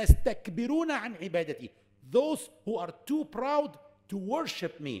الَّذِينَ يَسْتَكْبِرُونَ عَنْ عِبَادَتِي. Those who are too proud to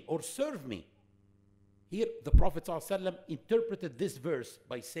worship me or serve me. Here, the Prophet ﷺ interpreted this verse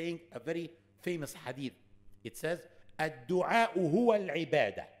by saying a very famous hadith. It says, الدعاء هو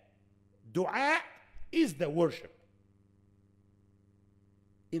العبادة. Dua is the worship.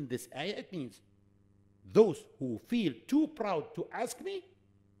 In this ayah, it means those who feel too proud to ask me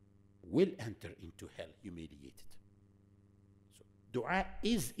will enter into hell humiliated. So, dua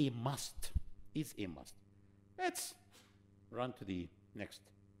is a must. Is a must. Let's run to the next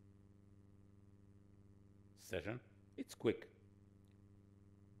session. It's quick.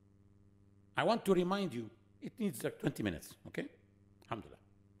 I want to remind you, it needs like 20 minutes, okay? Alhamdulillah.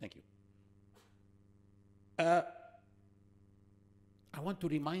 Thank you. I want to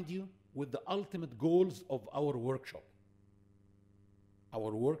remind you with the ultimate goals of our workshop.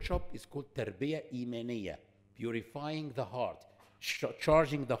 Our workshop is called Tarbiyah Imaneya, purifying the heart,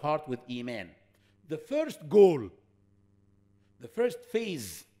 charging the heart with Iman. The first goal, the first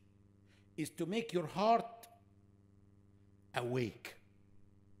phase is to make your heart awake,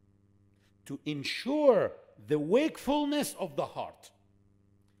 to ensure the wakefulness of the heart.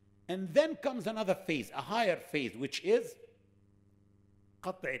 And then comes another phase, a higher phase, which is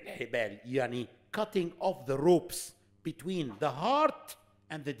قطع الحبال, يعني cutting off the ropes between the heart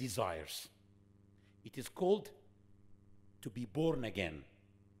and the desires. It is called to be born again.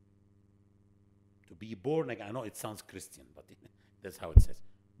 To be born again. I know it sounds Christian, but that's how it says.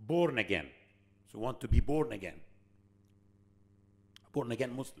 Born again. So you want to be born again. Born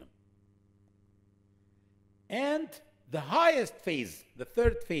again Muslim. And the highest phase, the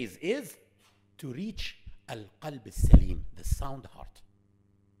third phase, is to reach al-qalb al-salim, the sound heart,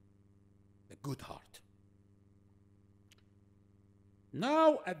 the good heart.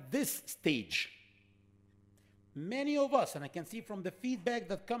 Now at this stage, many of us, and I can see from the feedback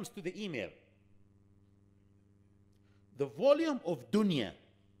that comes to the email, the volume of dunya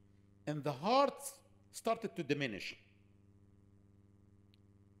and the hearts started to diminish.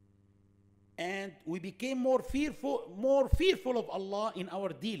 And we became more fearful of Allah in our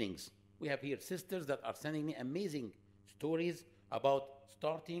dealings. We have here sisters that are sending me amazing stories about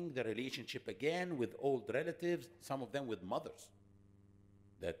starting the relationship again with old relatives, some of them with mothers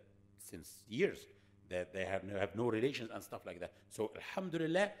that since years that they have no relations and stuff like that. So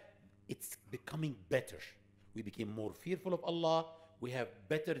alhamdulillah, it's becoming better. We became more fearful of Allah. We have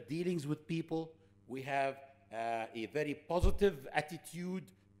better dealings with people. We have a very positive attitude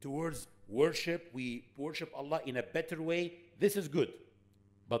towards worship. We worship Allah in a better way. This is good.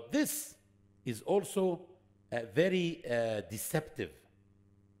 But this is also very deceptive,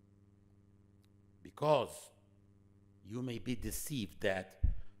 because you may be deceived that,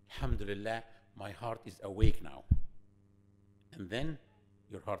 alhamdulillah, my heart is awake now. And then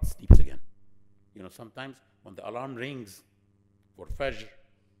your heart sleeps again. You know, sometimes when the alarm rings for Fajr,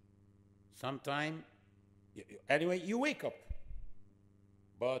 anyway, you wake up,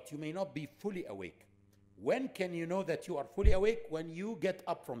 but you may not be fully awake. When can you know that you are fully awake? When you get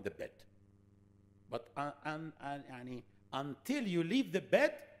up from the bed. But until you leave the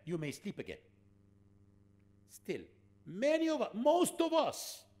bed, you may sleep again. Still, most of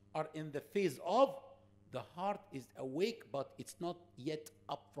us are in the phase of the heart is awake, but it's not yet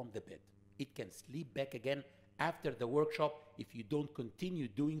up from the bed. It can sleep back again after the workshop if you don't continue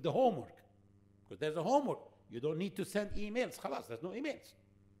doing the homework. Because there's a homework. You don't need to send emails. Khalas, there's no emails.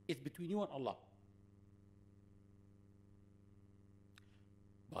 It's between you and Allah.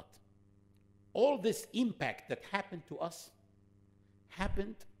 But all this impact that happened to us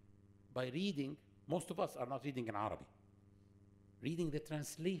happened by reading. Most of us are not reading in Arabic. Reading the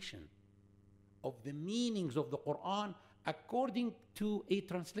translation of the meanings of the Quran according to a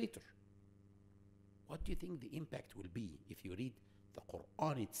translator. What do you think the impact will be if you read the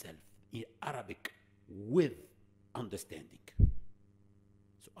Quran itself in Arabic with understanding.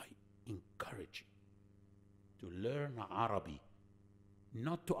 So I encourage you to learn Arabic,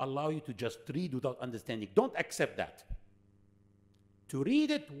 not to allow you to just read without understanding. Don't accept that. To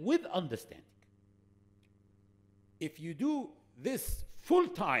read it with understanding. If you do this full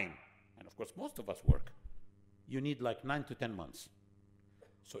time, and of course most of us work, you need like 9 to 10 months.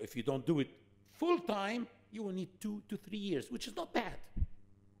 So if you don't do it full time, you will need 2 to 3 years, which is not bad.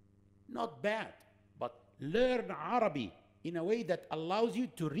 Not bad. But learn Arabic in a way that allows you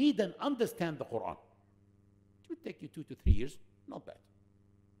to read and understand the Quran. It will take you 2 to 3 years, not bad.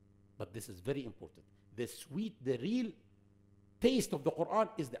 But this is very important. The real taste of the Quran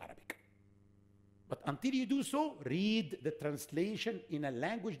is the Arabic. But until you do so, read the translation in a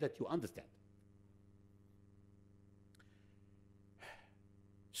language that you understand.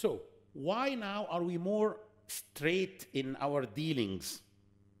 So, why now are we more straight in our dealings?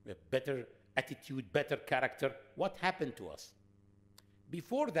 We have better attitude, better character. What happened to us?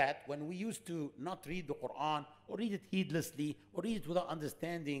 Before that, when we used to not read the Quran, or read it heedlessly, or read it without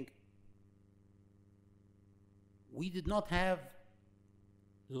understanding, we did not have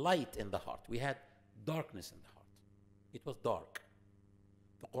light in the heart. We had darkness in the heart. It was dark.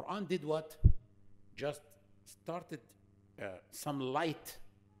 The Quran did what? Just started some light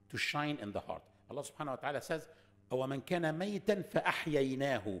to shine in the heart. Allah subhanahu wa ta'ala says, أَوَمَنْ كَانَ مَيْتًا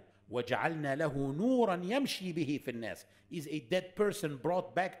فَأَحْيَيْنَاهُ وَجَعَلْنَا لَهُ نُورًا يَمْشِي بِهِ فِي النَّاسِ. Is a dead person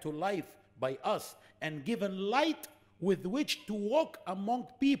brought back to life by us and given light with which to walk among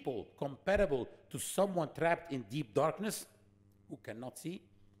people, comparable to someone trapped in deep darkness who cannot see?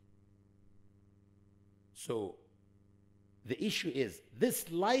 So the issue is, this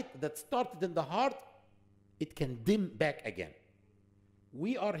light that started in the heart, it can dim back again.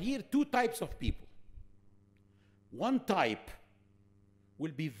 We are here 2 types of people. One type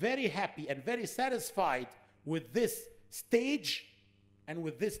will be very happy and very satisfied with this stage and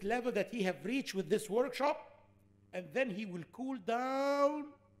with this level that he have reached with this workshop, and then he will cool down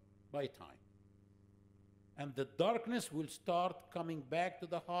by time. And the darkness will start coming back to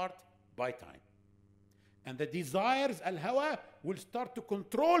the heart by time. And the desires, al-hawa, will start to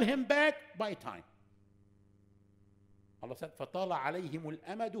control him back by time. Allah said, فَطَالَ عَلَيْهِمُ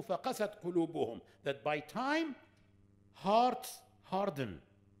الْأَمَدُ فَقَسَتْ قُلُوبُهُم. That by time, hearts harden.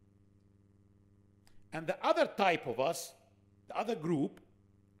 And the other type of us, the other group,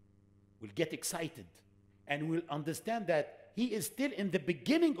 will get excited and will understand that he is still in the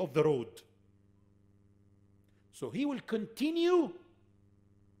beginning of the road. So he will continue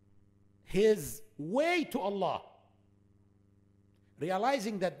his way to Allah,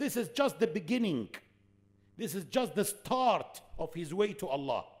 realizing that this is just the beginning. This is just the start of his way to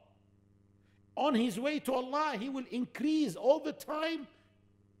Allah. On his way to Allah, he will increase all the time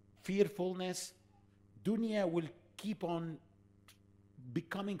fearfulness. Dunya will keep on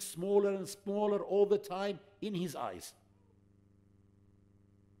becoming smaller and smaller all the time in his eyes.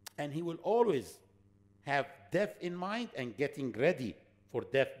 And he will always have death in mind and getting ready for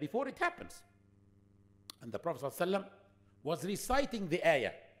death before it happens. And the Prophet ﷺ was reciting the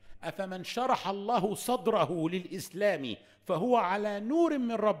ayah, أَفَمَنْ شَرَحَ اللَّهُ صَدْرَهُ لِلْإِسْلَامِ فَهُوَ عَلَى نُورٍ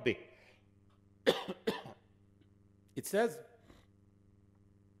مِّن رَبِّهِ. It says,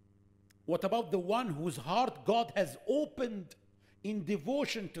 what about the one whose heart God has opened in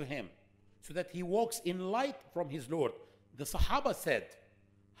devotion to him, so that he walks in light from his Lord? The Sahaba said,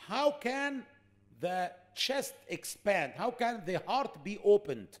 how can the chest expand? How can the heart be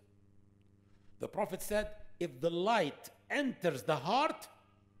opened? The Prophet said, if the light enters the heart,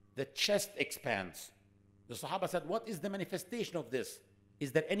 the chest expands. The Sahaba said, what is the manifestation of this?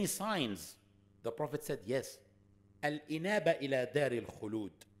 Is there any signs? The Prophet said, yes. الإنابة إلى دار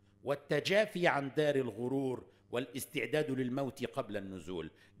الخلود والتجافي عن دار الغرور والاستعداد للموت قبل النزول.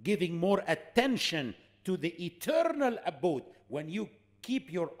 Giving more attention to the eternal abode. When you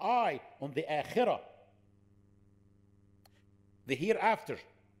keep your eye on the akhirah, the hereafter,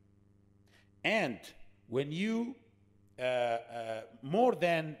 and when you more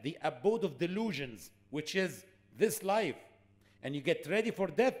than the abode of delusions, which is this life, and you get ready for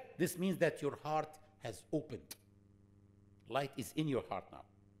death, this means that your heart has opened. Light is in your heart now.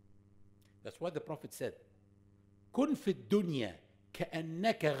 That's why the Prophet said, كن في الدنيا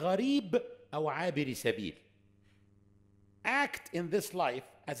كأنك غريب أو عابر سبيل. Act in this life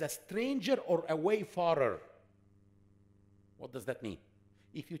as a stranger or a wayfarer. What does that mean?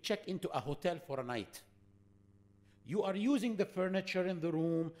 If you check into a hotel for a night, you are using the furniture in the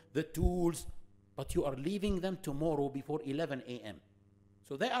room, the tools, but you are leaving them tomorrow before 11 a.m.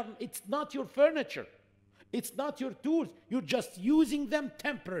 So it's not your furniture. It's not your tools. You're just using them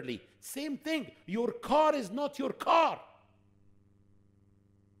temporarily. Same thing. Your car is not your car.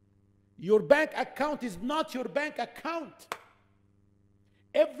 Your bank account is not your bank account.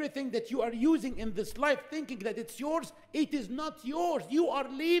 Everything that you are using in this life, thinking that it's yours, it is not yours. You are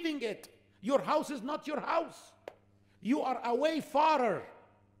leaving it. Your house is not your house. You are a wayfarer.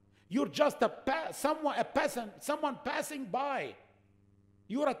 You're just someone passing by.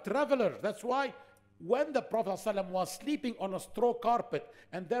 You're a traveler. That's why when the Prophet ﷺ was sleeping on a straw carpet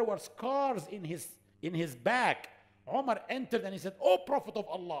and there were scars in his back, Umar entered and he said, "Oh Prophet of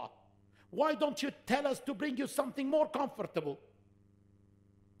Allah, why don't you tell us to bring you something more comfortable?"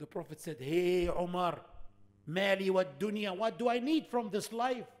 The Prophet said, "Hey Umar, mali wa dunya, what do I need from this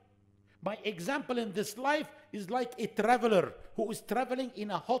life? My example in this life is like a traveler who is traveling in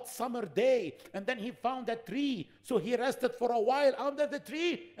a hot summer day, and then he found a tree, so he rested for a while under the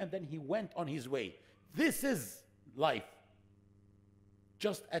tree, and then he went on his way. This is life.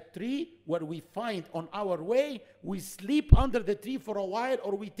 Just a tree where we find on our way, we sleep under the tree for a while,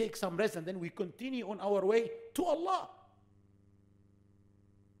 or we take some rest, and then we continue on our way to Allah."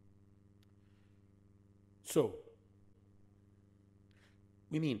 So,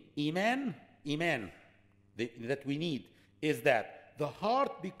 we mean Iman that we need is that the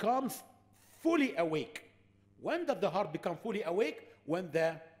heart becomes fully awake. When does the heart become fully awake? When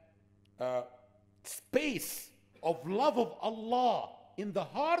the space of love of Allah in the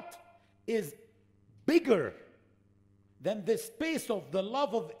heart is bigger than the space of the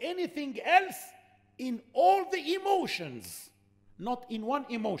love of anything else in all the emotions. Not in one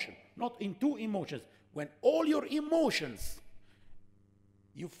emotion, not in two emotions. When all your emotions,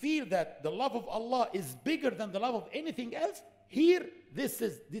 you feel that the love of Allah is bigger than the love of anything else, here,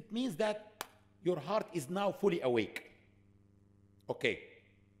 it means that your heart is now fully awake. Okay.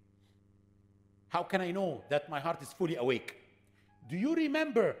 How can I know that my heart is fully awake? Do you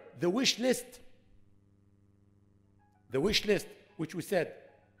remember the wish list? The wish list, which we said,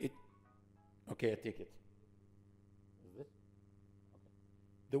 okay, I take it.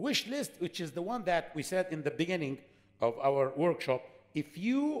 The wish list, which is the one that we said in the beginning of our workshop, if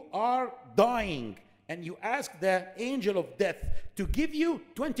you are dying and you ask the angel of death to give you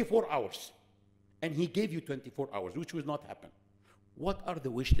 24 hours, and he gave you 24 hours, which will not happen. What are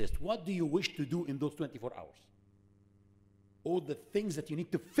the wish lists? What do you wish to do in those 24 hours? All the things that you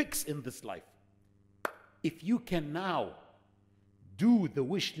need to fix in this life. If you can now do the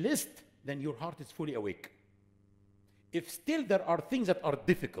wish list, then your heart is fully awake. If still there are things that are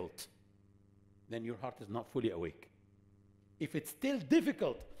difficult, then your heart is not fully awake. If it's still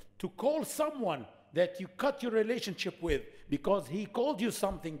difficult to call someone that you cut your relationship with because he called you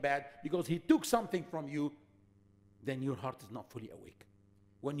something bad, because he took something from you, then your heart is not fully awake.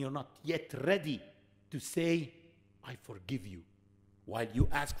 When you're not yet ready to say, "I forgive you," while you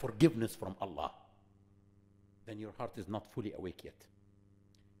ask forgiveness from Allah, then your heart is not fully awake yet.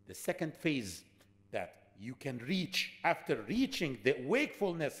 The second phase that you can reach after reaching the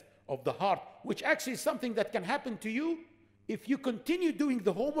wakefulness of the heart, which actually is something that can happen to you if you continue doing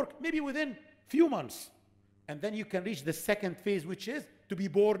the homework, maybe within few months. And then you can reach the second phase, which is to be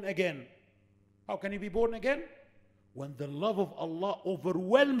born again. How can you be born again? When the love of Allah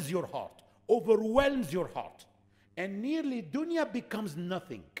overwhelms your heart, and nearly dunya becomes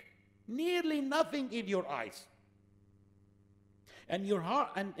nothing, nearly nothing in your eyes. And your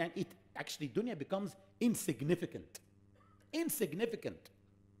heart, and it actually, dunya becomes insignificant.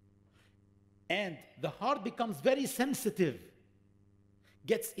 And the heart becomes very sensitive,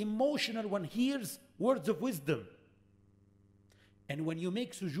 gets emotional when it hears words of wisdom. And when you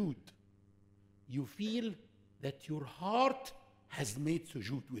make sujood, you feel that your heart has made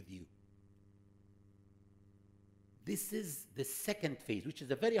sujood with you. This is the second phase, which is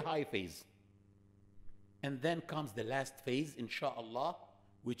a very high phase. And then comes the last phase, inshallah,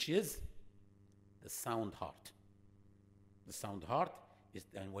 which is the sound heart. The sound heart is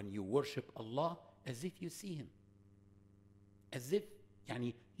when you worship Allah as if you see Him. As if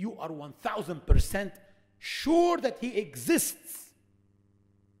you are 1000% sure that He exists.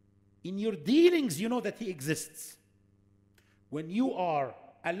 In your dealings, you know that He exists. When you are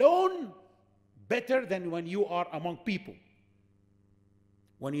alone, better than when you are among people.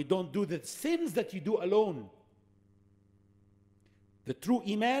 When you don't do the sins that you do alone. The true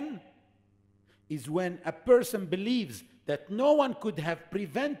Iman is when a person believes that no one could have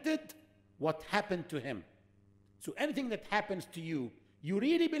prevented what happened to him. So anything that happens to you, you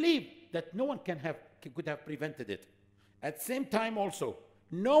really believe that no one could have prevented it. At the same time also,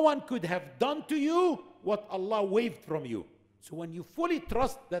 no one could have done to you what Allah waived from you. So when you fully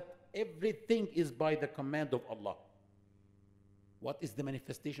trust that everything is by the command of Allah. What is the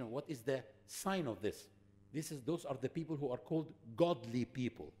manifestation? What is the sign of this? Those are the people who are called godly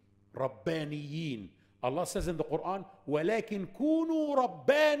people. Rabbaniyin. Allah says in the Quran, وَلَكِنْ كُونُوا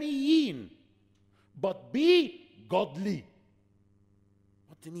رَبَّانِيِّينَ. But be godly.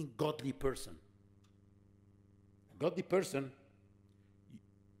 What do you mean godly person? A godly person,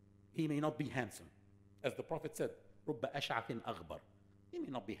 he may not be handsome. As the Prophet said, رُبَّ أَشْعَثٍ أَغْبَرٍ. He may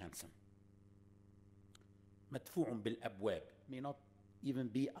not be handsome. مدفوع بالأبواب, may not even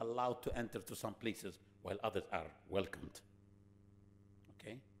be allowed to enter to some places while others are welcomed.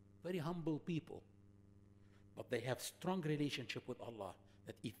 Okay? Very humble people. But they have strong relationship with Allah,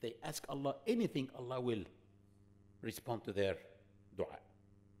 that if they ask Allah anything, Allah will respond to their dua.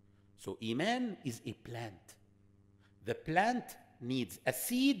 So Iman is a plant. The plant needs a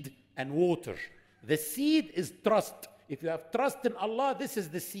seed and water. The seed is trust. If you have trust in Allah, this is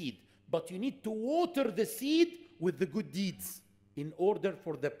the seed. But you need to water the seed with the good deeds in order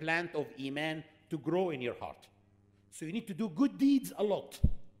for the plant of Iman to grow in your heart. So you need to do good deeds a lot.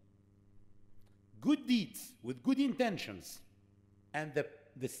 Good deeds with good intentions and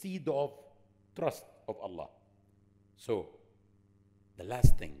the seed of trust of Allah. So the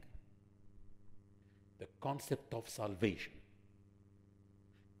last thing, the concept of salvation.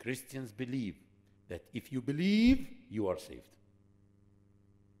 Christians believe that if you believe, you are saved.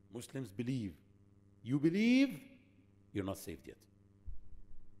 Muslims believe, you believe, you're not saved yet.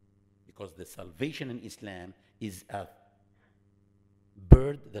 Because the salvation in Islam is a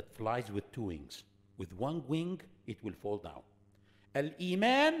bird that flies with two wings. With one wing, it will fall down.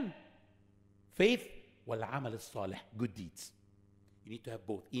 Al-Iman, faith, wal-amal al-salih, good deeds. You need to have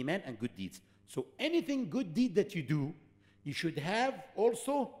both Iman and good deeds. So anything good deed that you do, you should have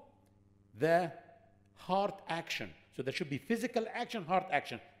also the heart action. So there should be physical action, heart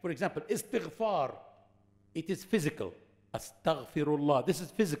action. For example, istighfar, it is physical. Astaghfirullah, this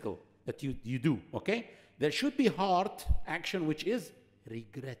is physical that you do, okay? There should be heart action, which is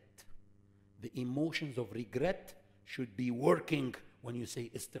regret. The emotions of regret should be working when you say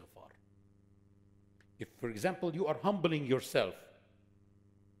istighfar. If, for example, you are humbling yourself,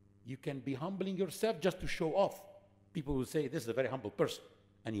 you can be humbling yourself just to show off. People will say, this is a very humble person,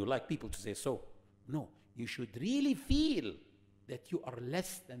 and you like people to say so. No, you should really feel that you are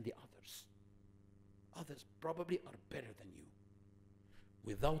less than the others. Others probably are better than you.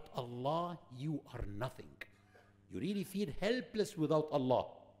 Without Allah, you are nothing. You really feel helpless without Allah.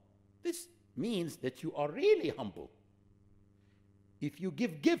 This means that you are really humble. If you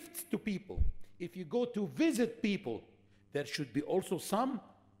give gifts to people, if you go to visit people, there should be also some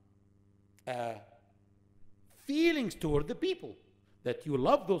feelings toward the people, that you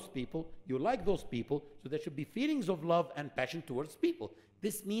love those people, you like those people, so there should be feelings of love and passion towards people.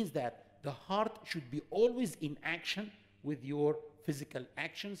 This means that the heart should be always in action with your physical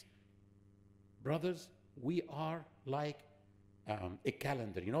actions. Brothers, we are like a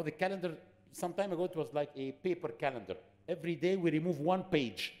calendar. You know, the calendar, some time ago, it was like a paper calendar. Every day we remove one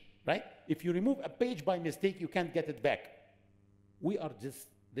page, right? If you remove a page by mistake, you can't get it back. We are just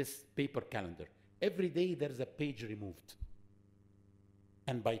this paper calendar. Every day there is a page removed.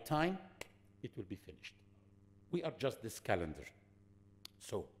 And by time, it will be finished. We are just this calendar.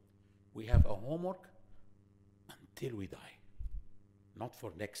 So, we have a homework until we die. Not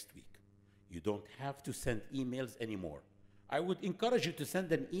for next week. You don't have to send emails anymore. I would encourage you to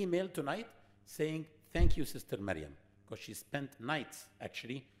send an email tonight saying, thank you, Sister Maryam, because she spent nights,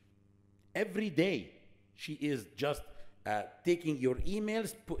 actually. Every day, she is just taking your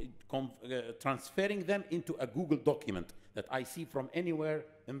emails, transferring them into a Google document that I see from anywhere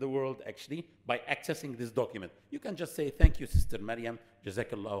in the world, actually, by accessing this document. You can just say, thank you, Sister Maryam,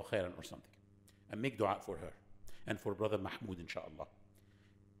 Jazakallahu khairan, or something, and make dua for her, and for Brother Mahmoud, inshallah.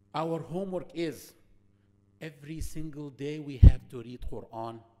 Our homework is, every single day we have to read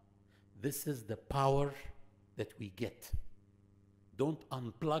Quran. This is the power that we get. Don't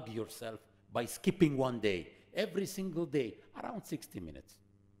unplug yourself by skipping one day. Every single day, around 60 minutes.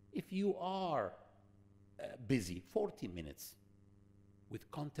 If you are busy, 40 minutes with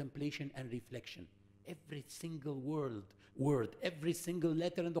contemplation and reflection. Every single word, every single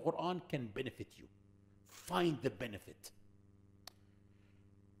letter in the Quran can benefit you. Find the benefit.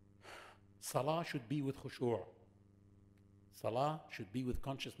 Salah should be with khushu'. Salah should be with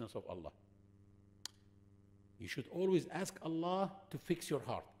consciousness of Allah. You should always ask Allah to fix your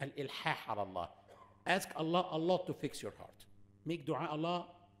heart. Al-ilhah ala Allah. Ask Allah a lot to fix your heart. Make dua Allah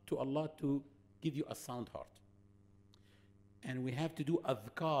to give you a sound heart. And we have to do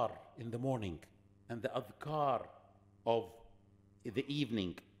adhkar in the morning and the adhkar of the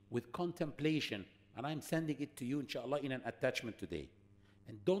evening with contemplation. And I'm sending it to you, inshallah, in an attachment today.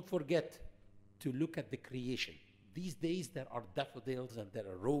 And don't forget to look at the creation. These days there are daffodils and there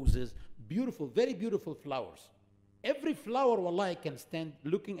are roses, beautiful, very beautiful flowers. Every flower, wallah, I can stand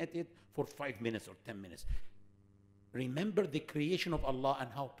looking at it for 5 minutes or 10 minutes. Remember the creation of Allah and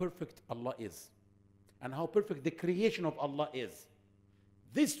how perfect Allah is. And how perfect the creation of Allah is.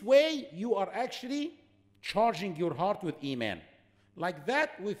 This way, you are actually charging your heart with Iman. Like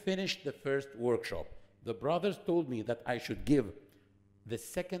that, we finished the first workshop. The brothers told me that I should give the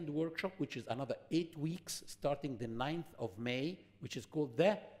second workshop, which is another 8 weeks, starting the 9th of May, which is called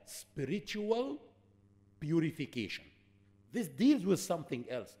the Spiritual Purification. This deals with something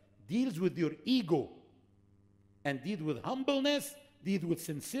else, deals with your ego, and deals with humbleness, deals with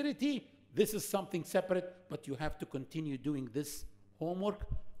sincerity. This is something separate, but you have to continue doing this homework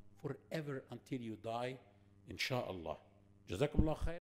forever until you die, inshallah. Jazakumullah khair.